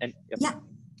 everyone. And yeah.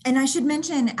 And I should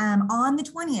mention on the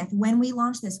 20th, when we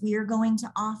launch this, we are going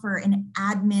to offer an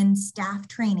admin staff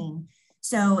training.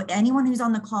 So anyone who's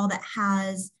on the call that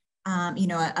has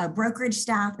a brokerage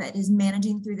staff that is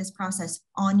managing through this process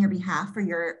on your behalf for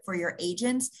your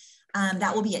agents,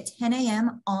 that will be at 10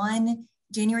 a.m. on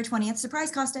January 20th.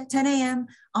 Surprise, Costa, 10 a.m.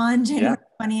 on January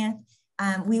 20th.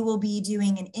 We will be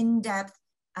doing an in-depth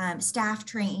staff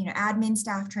training, admin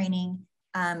staff training,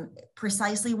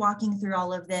 precisely walking through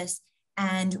all of this.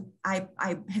 And I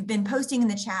have been posting in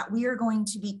the chat, we are going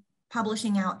to be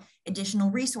publishing out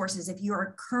additional resources. If you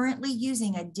are currently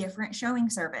using a different showing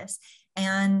service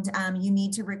and you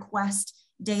need to request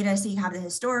data, so you have the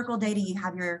historical data, you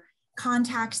have your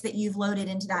contacts that you've loaded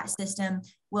into that system,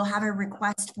 we'll have a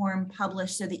request form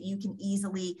published so that you can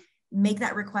easily make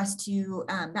that request to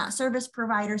that service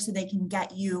provider so they can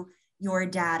get you your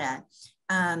data.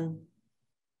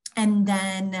 And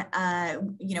then,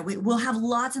 we'll have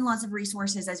lots and lots of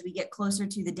resources as we get closer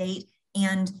to the date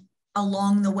and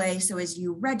along the way. So as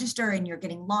you register and you're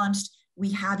getting launched,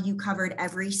 we have you covered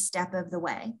every step of the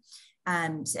way.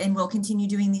 And we'll continue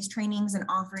doing these trainings and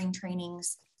offering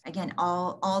trainings, again,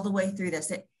 all the way through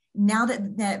this. Now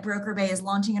that BrokerBay is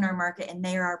launching in our market and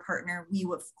they are our partner, we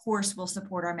of course will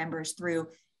support our members through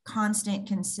constant,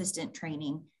 consistent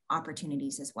training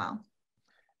opportunities as well.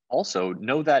 Also,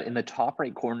 know that in the top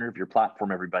right corner of your platform,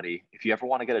 everybody, if you ever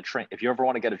want to get a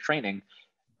training,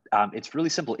 it's really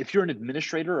simple. If you're an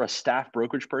administrator or a staff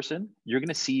brokerage person, you're going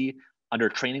to see under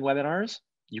training webinars,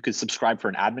 you could subscribe for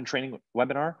an admin training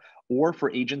webinar, or for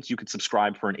agents, you could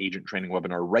subscribe for an agent training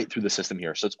webinar right through the system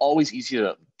here. So it's always easy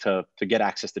to get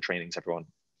access to trainings, everyone.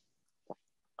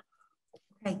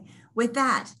 Okay, with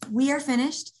that, we are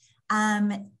finished.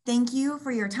 Thank you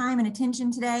for your time and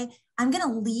attention today. I'm going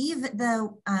to leave the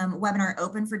webinar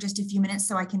open for just a few minutes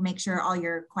so I can make sure all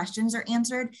your questions are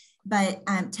answered. But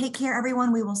take care,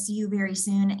 everyone. We will see you very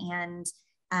soon. And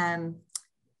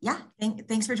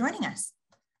thanks for joining us.